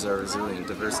 ecosystems are resilient.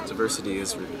 Diversity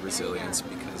is resilience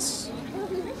because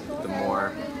the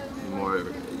more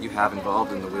you have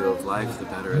involved in the wheel of life, the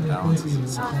better it balances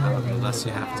itself out. The less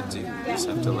you have to do. You just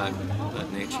have to let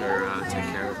nature take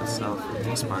care of itself for the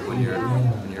most part. When you're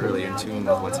really in tune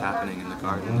with what's happening in the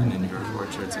garden and in your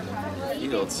orchards and in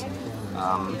your fields,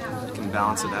 you can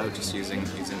balance it out just using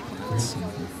plants.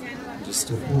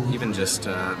 Even just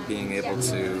being able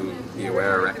to be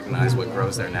aware, recognize what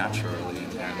grows there naturally,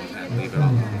 and leave it all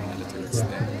and to do its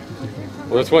thing.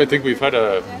 Well, that's why I think we've had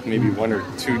maybe 1 or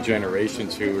 2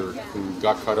 generations who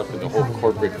got caught up in the whole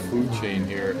corporate food chain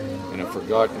here and have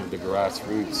forgotten the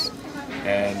grassroots.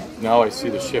 And now I see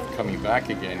the shift coming back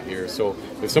again here. So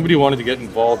if somebody wanted to get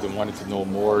involved and wanted to know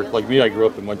more, like me, I grew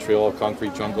up in Montreal,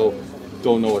 concrete jungle,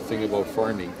 don't know a thing about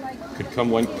farming, could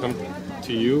come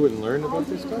to you and learn about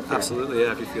this stuff? Or? Absolutely,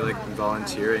 yeah. If you feel like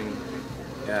volunteering,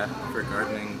 for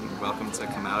gardening, you're welcome to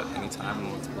come out anytime and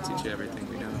we'll teach you everything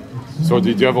we know. So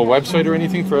did you have a website or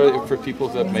anything for people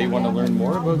that may want to learn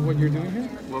more about what you're doing here?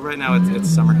 Well, right now it's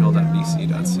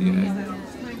summerhill.bc.ca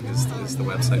is the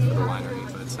website for the winery,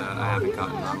 but I haven't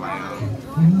gotten on my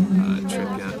own trip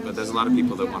yet. But there's a lot of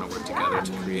people that want to work together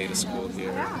to create a school here,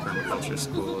 a permaculture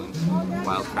school, and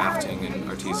wild crafting and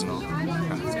artisanal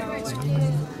crafting and stuff like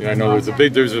that. Yeah, I know there's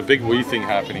a big we thing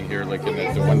happening here, like in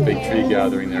the one big tree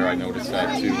gathering there. I noticed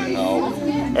that too, and how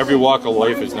every walk of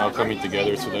life is now coming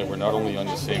together so that we're not only on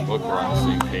the same book, we're on the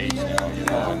same page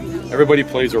now. And everybody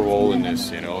plays a role in this,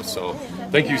 So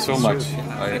thank you so much.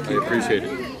 I appreciate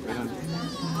it.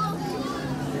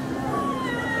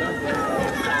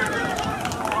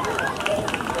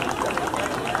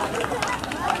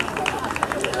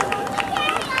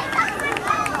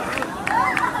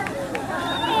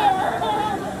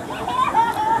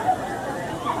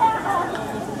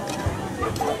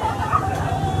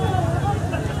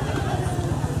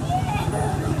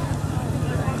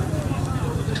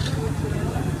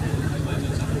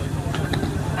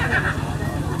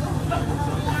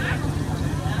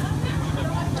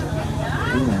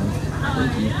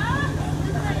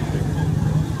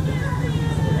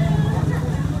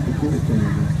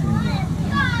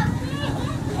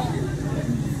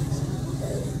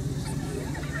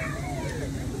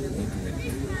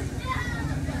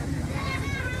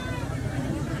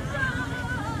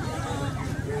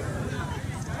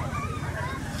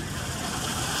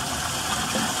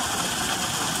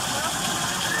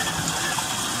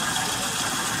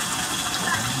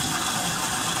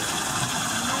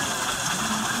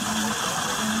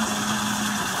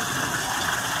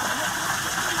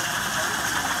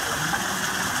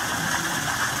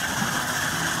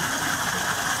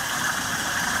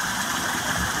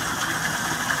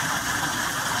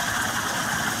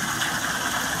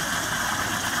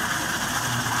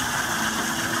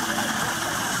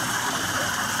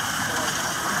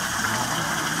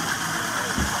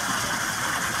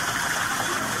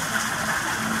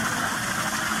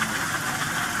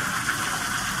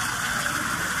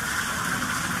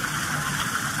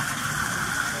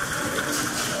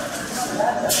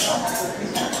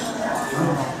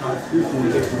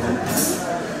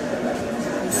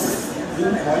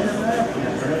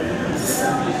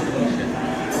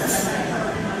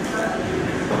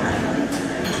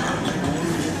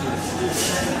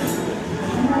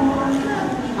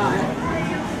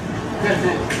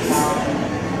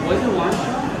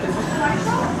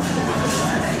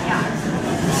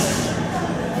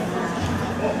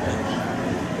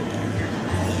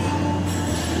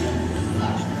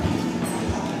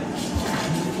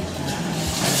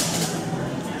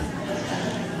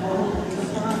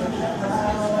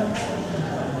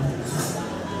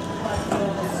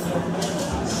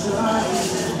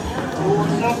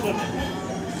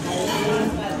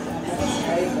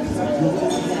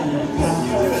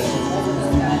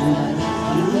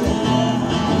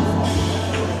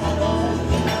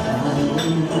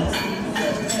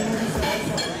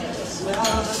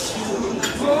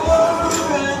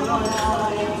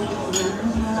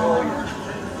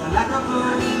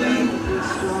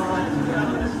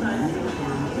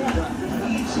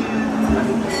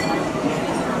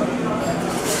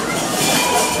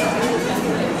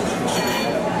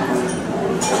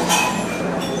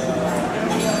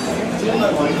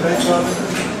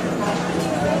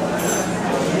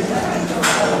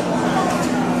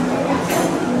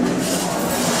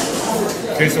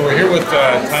 Okay, so we're here with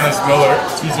Tanis Miller.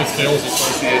 He's a sales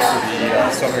associate for the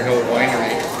Summerhill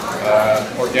Winery,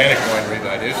 organic winery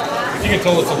that is. If you can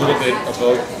tell us a little bit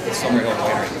about the Summerhill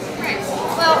Winery.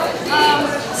 Well,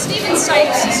 Stephen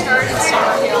Sykes, who started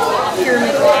Summerhill, a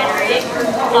pyramid winery,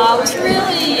 was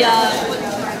really,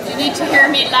 you need to hear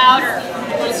me louder.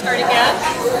 You want to start again?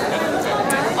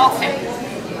 Okay.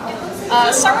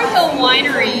 Summerhill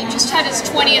Winery just had its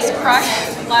 20th crush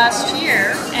last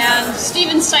year, and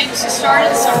Stephen Sykes, who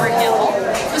started Summerhill,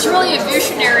 was really a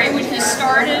visionary when he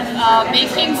started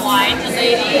making wine, the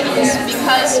late 80s,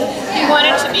 because he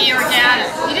wanted to be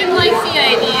organic. He didn't like the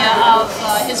idea of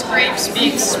his grapes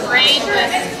being sprayed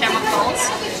with chemicals.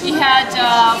 He had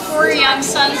 4 young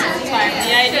sons at the time.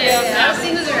 The idea of them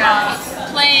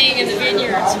playing in the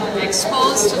vineyards,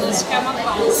 exposed to those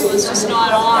chemicals, was just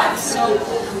not on. So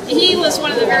he was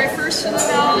one of the very first in the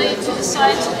valley to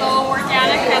decide to go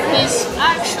organic, and he's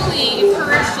actually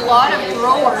encouraged a lot of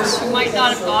growers who might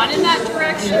not have gone in that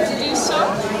direction to do so,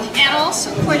 and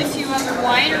also quite a few other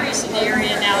wineries in the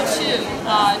area now too,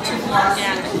 to go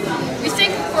organic. We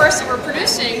think, of course, that we're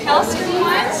producing healthier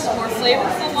wines, more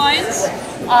flavorful wines,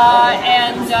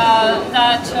 and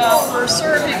that we're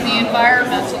serving the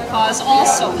environmental cause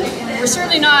also. We're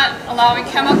certainly not allowing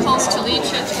chemicals to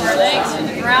leach into our lakes and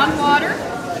the groundwater,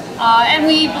 and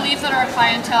we believe that our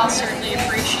clientele certainly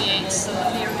appreciates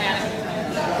the organic.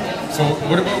 So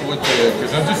what about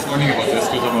because I'm just learning about this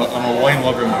because I'm a wine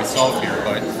lover myself here,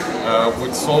 but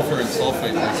what sulfur and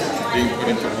sulfate is being put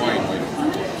into wine?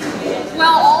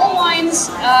 Well, all wines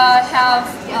have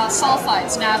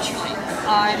sulfides naturally.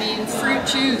 I mean, fruit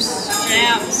juice,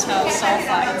 jams have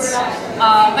sulfides,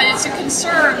 but it's a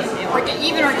concern.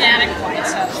 Even organic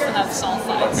wines have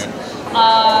sulfides.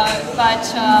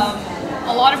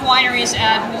 A lot of wineries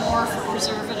add more for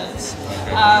preservatives.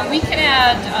 We can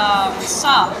add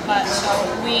some, but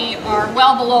we are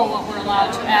well below what we're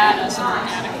allowed to add as an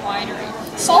organic winery.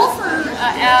 Sulfur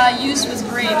used with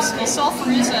grapes, sulfur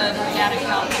is an organic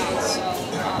compound, so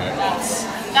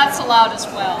that's allowed as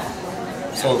well.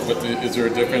 So, but is there a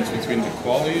difference between the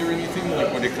quality or anything,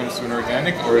 like when it comes to an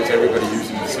organic, or is everybody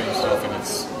using the same stuff and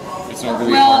it's not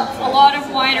really harmful? A lot of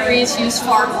wineries use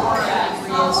far more than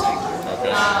we're using.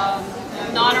 Okay.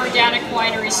 Non-organic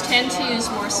wineries tend to use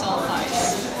more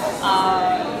sulfides.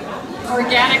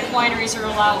 Organic wineries are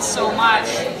allowed so much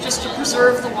just to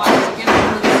preserve the wine, to give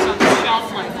them some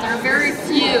shelf life. There are very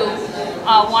few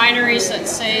wineries that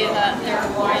say that their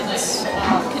wines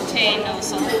contain no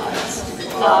sulfides.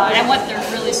 And what they're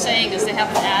really saying is they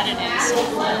haven't added any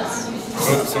sulfides.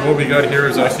 So what we got here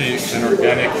is actually an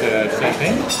organic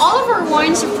champagne? All of our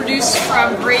wines are produced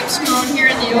from grapes grown here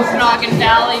in the Okanagan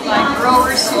Valley by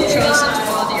growers who've chosen to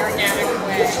go the organic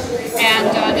way.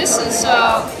 And this is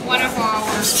one of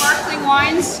our sparkling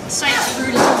wines. Sykes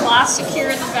Fruit is a classic here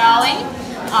in the valley.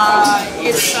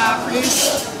 It's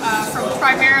produced from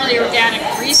primarily organic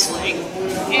Riesling.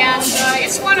 And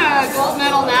it's won a gold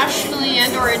medal nationally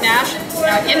and or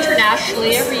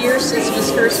internationally every year since it was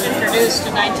first introduced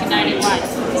in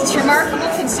 1991. It's remarkable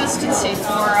consistency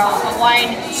for a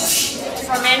wine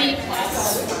from any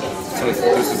place. So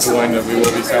this is the wine that we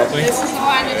will be sampling? This is the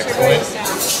wine that you're going to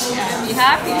sample. Yeah, I'd be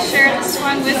happy to share this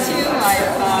one with you.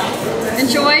 I've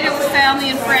enjoyed it with family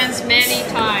and friends many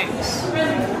times.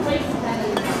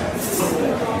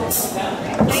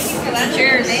 Thank you for that.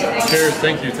 Cheers. Cheers.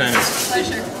 Thank you, Tanis.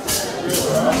 Pleasure.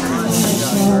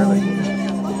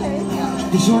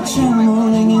 'cause you're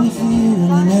trembling in fear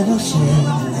and never share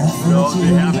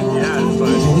nothing to you.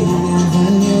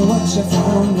 When you watch it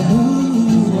from the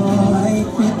blue, white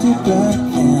with your black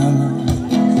hammer.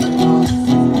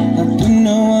 But when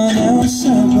no one else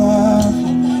above,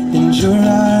 and your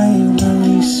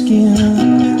ivory skin,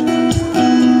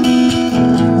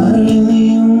 I really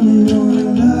only want to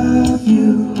love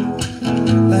you,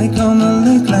 like on the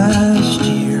lake last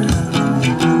year.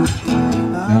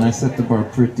 And I set the bar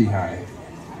pretty high.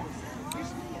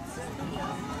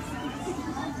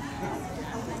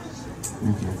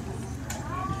 Thank you.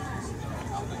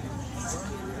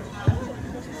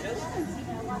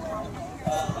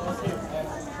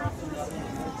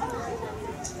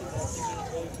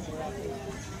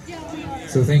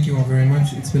 So thank you all very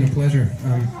much. It's been a pleasure.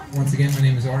 Once again, my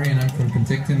name is Ari, and I'm from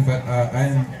Penticton, but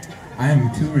I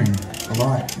am touring a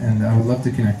lot, and I would love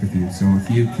to connect with you. So if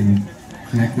you can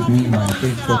connect with me, my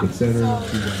Facebook, etc.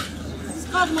 It's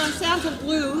called Monsanto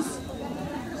Blues,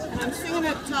 and I'm singing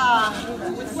it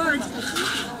with words.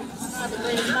 Not the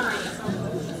greatest memory.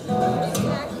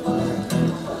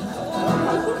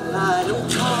 I don't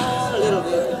want a little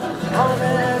bit, all of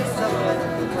it, some of it.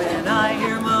 When I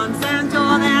hear Monsanto,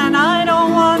 then I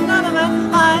don't want none of it.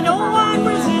 I don't want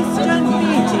resistant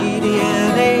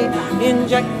BT-DNA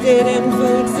injected in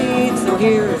food seeds. So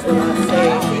here's what I say: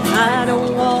 I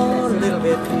don't want a little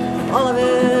bit, all of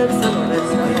it, some of it.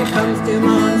 When it comes to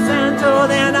Monsanto,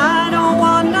 then I don't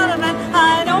want none of it.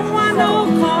 I don't want no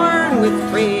corn with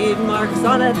trademarks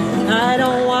on it. I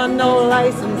don't want no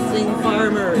licensing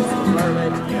farmers farm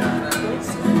it.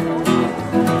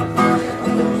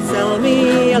 Sell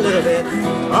me a little bit,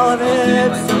 all of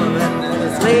it, some of it. When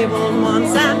it's labeled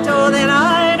Monsanto, then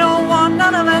I don't want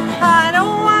none of it. I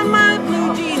don't want my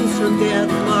blue jeans from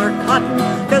Denmark cotton,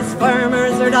 'cause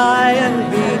farmers are dying,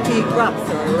 BT crops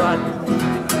are rotten.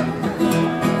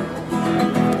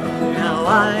 Now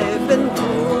I've been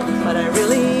told, but I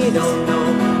really don't know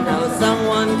how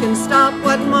someone can stop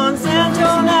what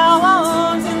Monsanto now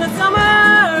owns in the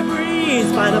summer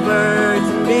breeze by the birds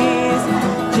and bees.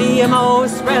 GMO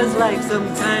spreads like some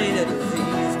kind of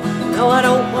disease. No, I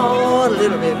don't want a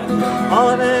little bit, all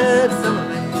of it, some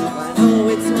of it. If I know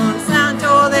it's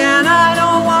Monsanto, then I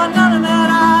don't want none of it.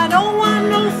 I don't want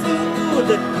no food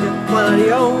that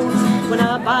nobody owns. When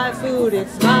I buy food,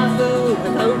 it's my food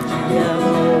without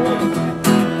GMO.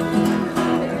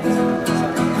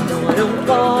 No, I don't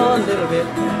want a little bit,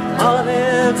 all of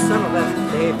it, some of it.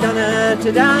 They've done it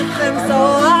to death, and so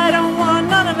I don't want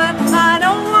none of it. I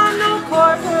don't want no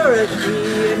corporate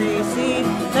DNA seed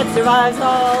that survives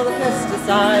all the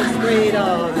pesticides sprayed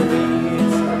on the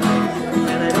weeds.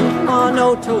 And I don't want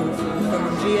no tofu from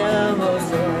GMO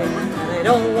soy. And I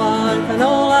don't want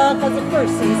canola 'cause of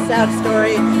Percy's sad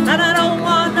story. And I don't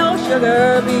want no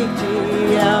sugar beet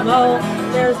GMO.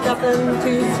 There's nothing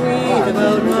too sweet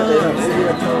about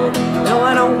Monsanto. No,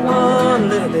 I don't want a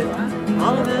little bit,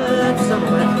 all of it, some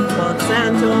of it.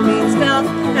 Monsanto means death,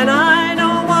 and I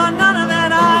don't want none of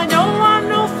it. I don't want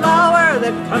no flour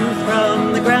that comes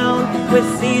from the ground with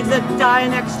seeds that die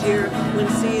next year when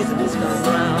seasons come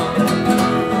round.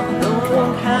 No, I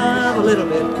won't have a little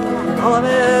bit, all of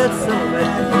it, some of it.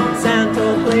 Monsanto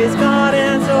plays God,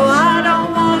 and so I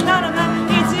don't want none of it.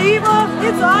 It's evil,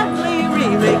 it's ugly,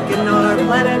 remaking our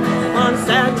planet.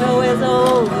 Monsanto is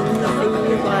old in the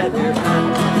food by their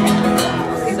hand.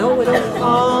 So we don't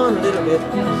want a little bit,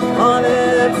 all of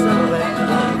it, some of it,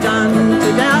 done to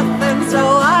death, and so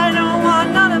I don't want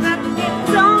none of it.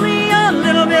 It's only a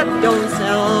little bit, don't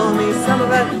sell me some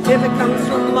of it. If it comes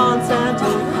from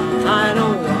Monsanto, I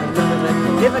don't want none of it.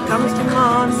 If it comes to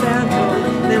Monsanto,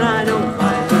 then I don't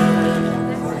buy none of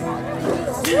it.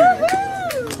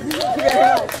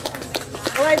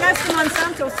 All right, that's the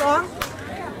Monsanto song.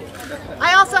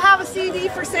 I also have a CD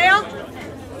for sale.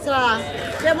 It's a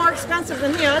bit more expensive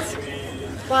than his,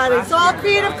 but it's all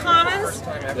Creative Commons.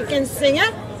 You can sing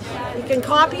it, you can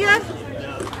copy it,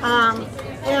 and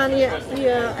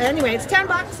anyway, it's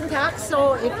 $10 in tax.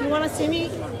 So if you want to see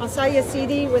me, I'll sell you a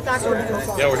CD with that sort of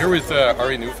song. Yeah, we're here with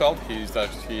Ari Neufeld. He's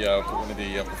actually one of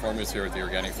the performers here at the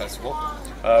Organic Festival.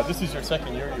 This is your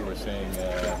second year, you were saying.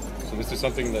 So this is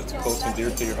something that's close and dear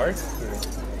to your heart? Or?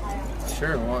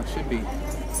 Sure, well, it should be.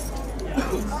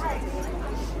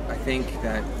 I think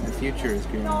that the future is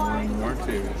going more and more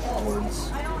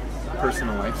towards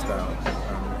personal lifestyle,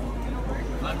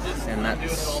 and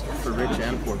that's for rich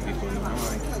and poor people. You know,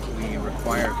 like we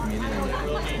require community,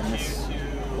 and this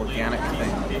organic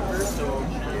thing it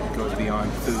goes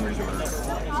beyond food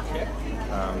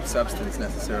or substance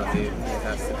necessarily. It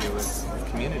has to do with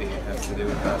community. It has to do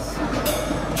with us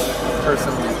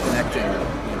personally connecting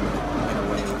in a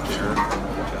way with the earth and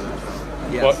with each other. So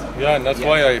Yes. Well, yeah, and that's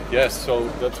why so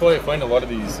that's why I find a lot of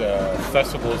these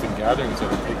festivals and gatherings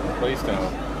that are taking place now,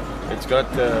 it's got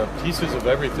pieces of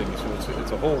everything, so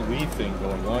it's a whole we thing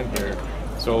going on here.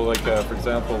 So like, for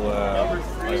example,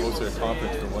 I hosted a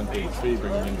conference for One Day Tree,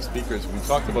 bringing in the speakers. We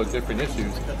talked about different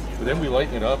issues, but then we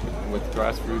lighten it up with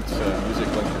grassroots music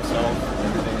like yourself and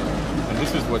everything. And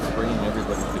this is what's bringing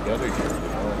everybody together here, you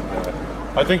know.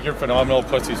 And, I think you're phenomenal.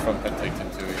 Plus, he's from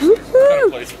Penticton too. He's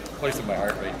kind of place in my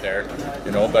heart right there,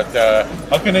 you know. But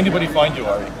how can anybody find you,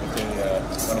 Ari, if they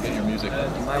want to get your music?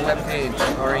 My webpage,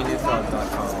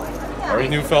 arineufeld.com.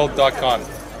 arineufeld.com.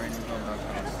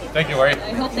 Thank you, Ari.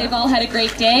 I hope they've all had a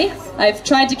great day. I've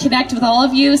tried to connect with all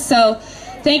of you, so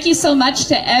thank you so much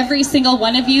to every single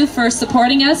one of you for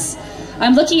supporting us.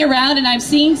 I'm looking around and I'm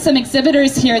seeing some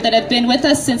exhibitors here that have been with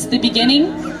us since the beginning.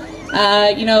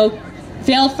 You know,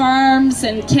 Vale Farms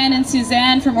and Ken and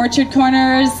Suzanne from Orchard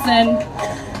Corners, and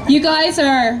you guys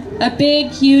are a big,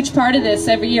 huge part of this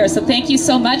every year. So thank you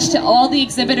so much to all the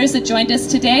exhibitors that joined us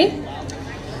today.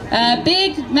 A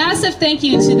big, massive thank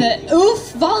you to the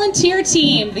OOF volunteer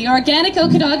team, the Organic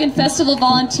Okanagan Festival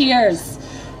volunteers.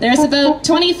 There's about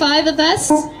 25 of us,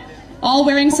 all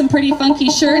wearing some pretty funky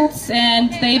shirts,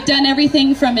 and they've done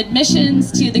everything from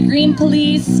admissions to the green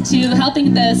police to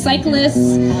helping the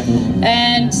cyclists,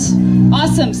 and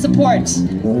awesome support.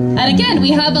 And again,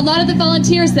 we have a lot of the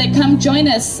volunteers that come join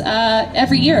us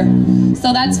every year,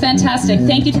 so that's fantastic.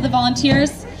 Thank you to the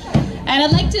volunteers. And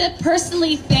I'd like to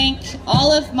personally thank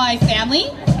all of my family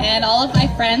and all of my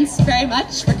friends very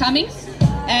much for coming.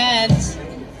 And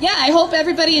yeah, I hope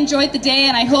everybody enjoyed the day,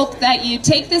 and I hope that you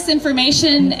take this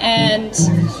information and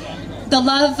the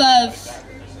love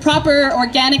of proper,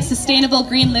 organic, sustainable,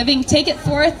 green living, take it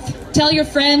forth, tell your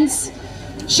friends,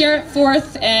 share it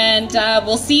forth, and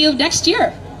we'll see you next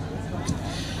year.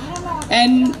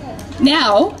 And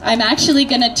now I'm actually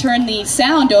going to turn the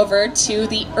sound over to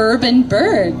the urban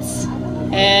birds.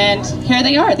 And here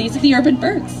they are. These are the urban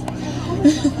birds.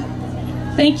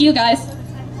 Thank you, guys.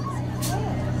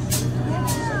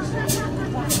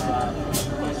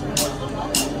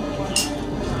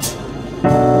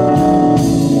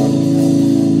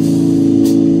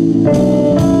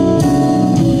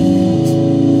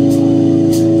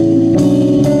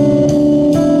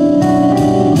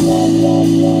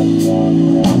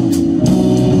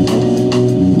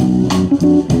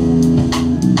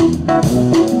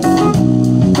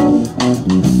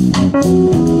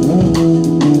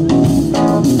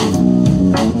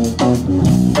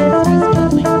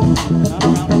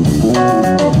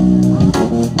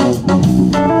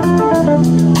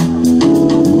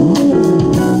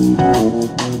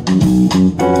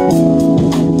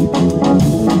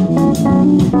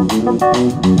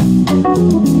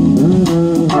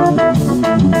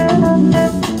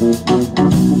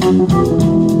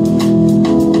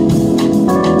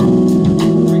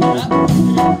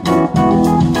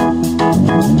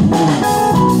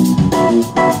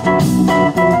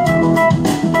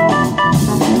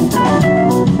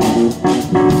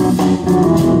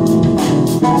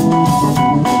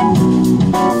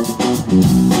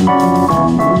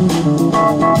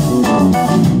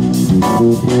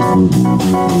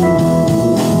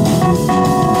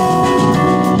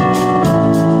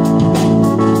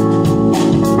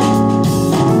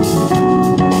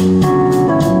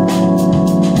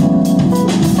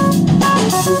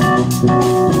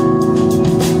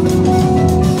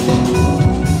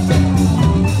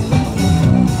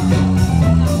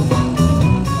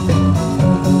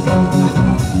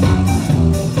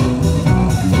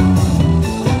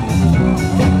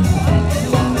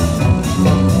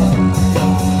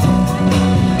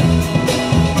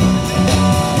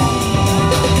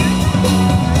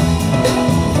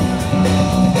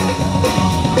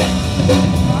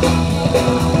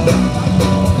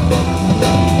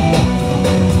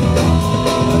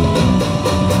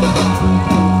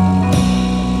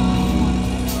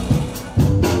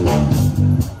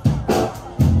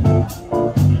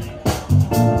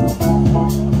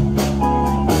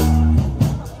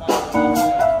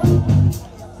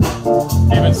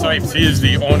 He is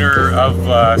the owner of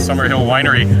Summerhill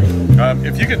Winery.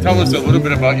 If you could tell us a little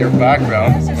bit about your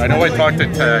background. I know I talked to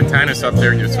Tanis up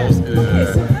there,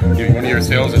 one of your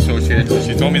sales associates.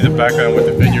 She told me the background with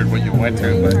the vineyard, what you went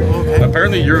through. But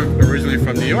apparently you're originally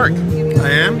from New York. I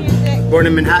am, born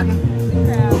in Manhattan,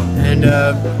 and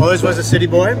always was a city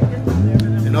boy,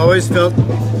 and always felt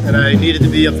that I needed to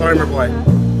be a farmer boy.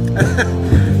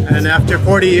 And after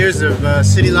 40 years of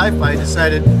city life, I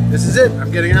decided, this is it,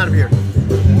 I'm getting out of here.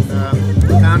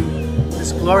 Found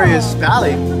this glorious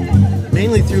valley,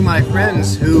 mainly through my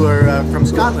friends who are from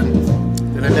Scotland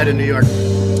that I met in New York.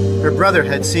 her brother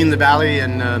had seen the valley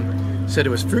and said it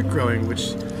was fruit growing,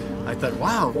 which I thought,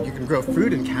 wow, you can grow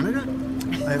fruit in Canada?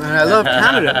 I love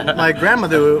Canada. My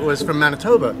grandmother was from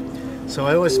Manitoba, so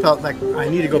I always felt like I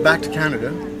need to go back to Canada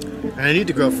and I need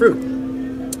to grow fruit,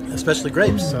 especially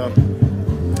grapes. So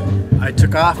I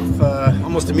took off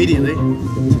almost immediately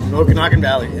to the Okanagan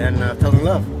Valley and fell in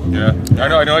love. Yeah, I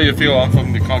know how you feel. I'm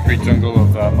from the concrete jungle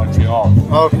of Montreal.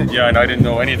 Oh, okay. Yeah, and I didn't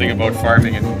know anything about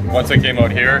farming, and once I came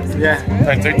out here, yeah,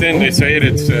 Penticton, they say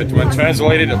it's when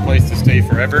translated, a place to stay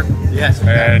forever. Yes.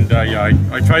 And yeah,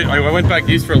 I tried. I went back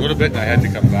east for a little bit, and I had to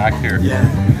come back here.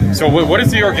 Yeah. So, what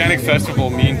does the Organic Festival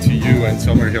mean to you and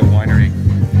Summerhill Winery?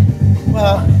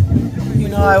 Well, you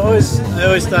know, I always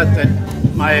thought that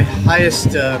my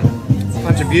highest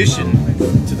contribution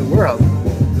to the world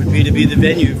would be to be the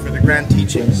venue for the grand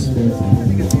teachings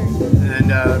and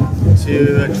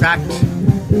to attract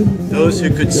those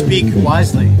who could speak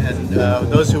wisely and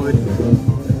those who would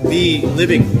be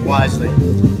living wisely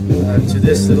to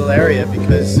this little area,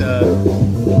 because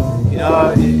you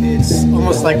know, it's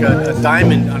almost like a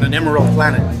diamond on an emerald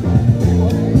planet.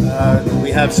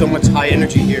 We have so much high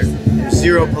energy here. There's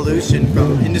zero pollution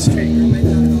from industry.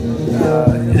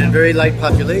 In a very light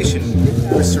population.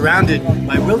 We're surrounded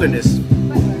by wilderness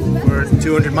for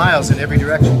 200 miles in every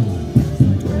direction.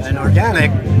 And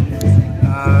organic,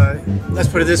 let's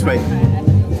put it this way,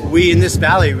 we in this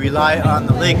valley rely on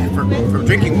the lake for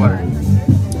drinking water.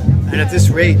 And at this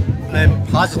rate, I'm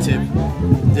positive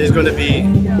there's going to be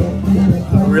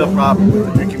a real problem with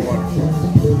the drinking water.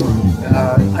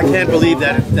 I can't believe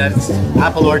that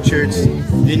apple orchards,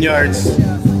 vineyards,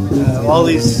 all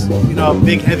these, you know,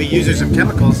 big heavy users of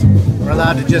chemicals are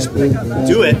allowed to just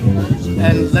do it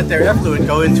and let their effluent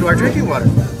go into our drinking water.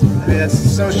 I mean, that's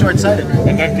so short-sighted.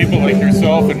 And then people like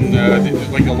yourself and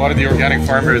like a lot of the organic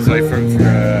farmers I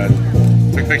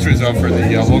took pictures of for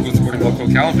the local supporting local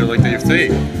calendar, like they say,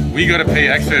 we got to pay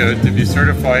extra to be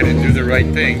certified and do the right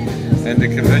thing, and the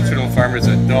conventional farmers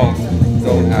that don't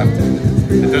have to.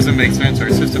 It doesn't make sense. Our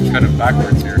system's kind of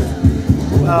backwards here.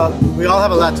 Well, we all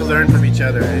have a lot to learn from each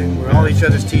other. We're all each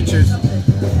other's teachers,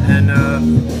 and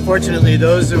fortunately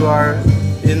those who are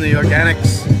in the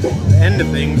organics end of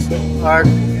things are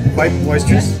quite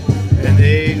boisterous, and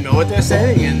they know what they're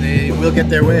saying, and they will get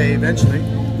their way eventually.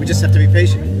 We just have to be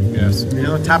patient. Yes. You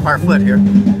know, tap our foot here.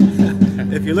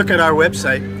 If you look at our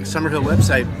website, the Summerhill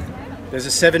website, there's a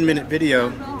 7-minute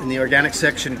video in the organic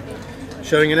section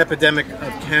showing an epidemic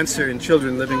of cancer in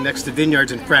children living next to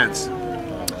vineyards in France.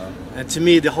 And to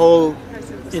me, the whole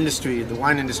industry, the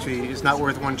wine industry, is not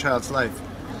worth one child's life.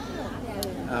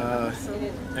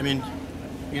 I mean,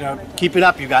 you know, keep it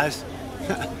up, you guys,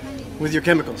 with your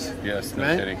chemicals. Yes, no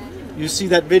right? kidding. You see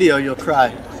that video, you'll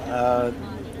cry.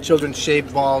 Children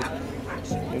shaved bald,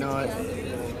 you know,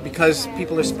 because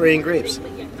people are spraying grapes.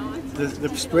 The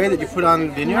spray that you put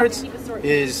on vineyards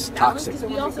is toxic,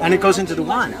 and it goes into the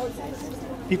wine.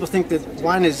 People think that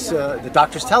wine is, the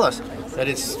doctors tell us, that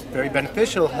it's very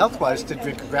beneficial health-wise to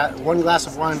drink one glass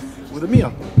of wine with a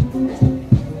meal.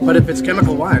 But if it's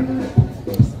chemical wine,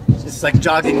 it's like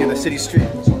jogging in a city street.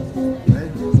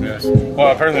 Right? Yes.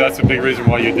 Well, apparently that's a big reason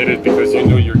why you did it, because you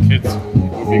knew your kids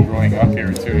would be growing up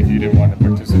here too, and you didn't want to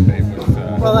participate with...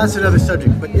 Well, that's another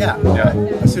subject, but yeah.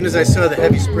 As soon as I saw the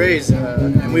heavy sprays,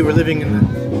 and we were living in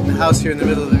the house here in the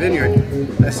middle of the vineyard,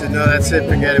 I said, no, that's it,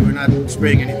 forget it, we're not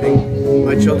spraying anything.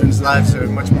 My children's lives are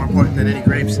much more important than any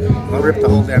grapes. I'll rip the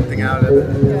whole damn thing out of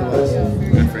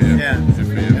it. Good for you. Yeah. Good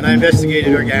for you. And I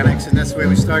investigated organics, and that's the way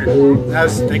we started. That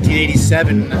was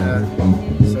 1987,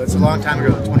 so it's a long time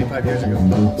ago, 25 years ago.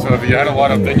 So have you had a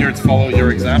lot of vineyards follow your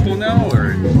example now,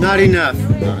 or? Not enough.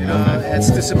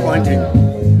 It's disappointing.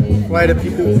 Quite a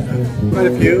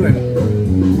few,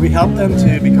 and we help them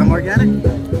to become organic.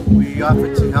 We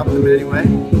offer to help them in any way,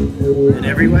 in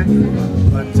every way.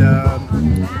 But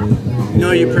you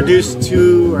know, you produce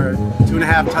 2 or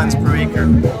 2.5 tons per acre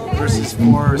versus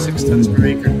 4 or 6 tons per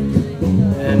acre,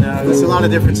 and there's a lot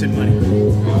of difference in money.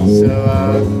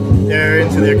 So they're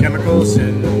into their chemicals,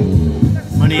 and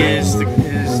money is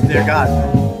their god.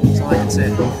 That's all I can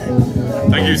say.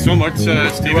 Thank you so much,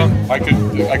 Stephen. I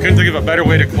couldn't think of a better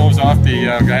way to close off the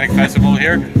Organic Festival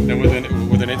here than with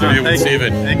an interview with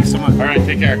Stephen. Thank you so much. All right,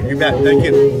 take care. You bet. Thank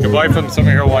you. Goodbye from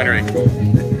Summerhill Winery.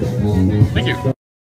 Thank you.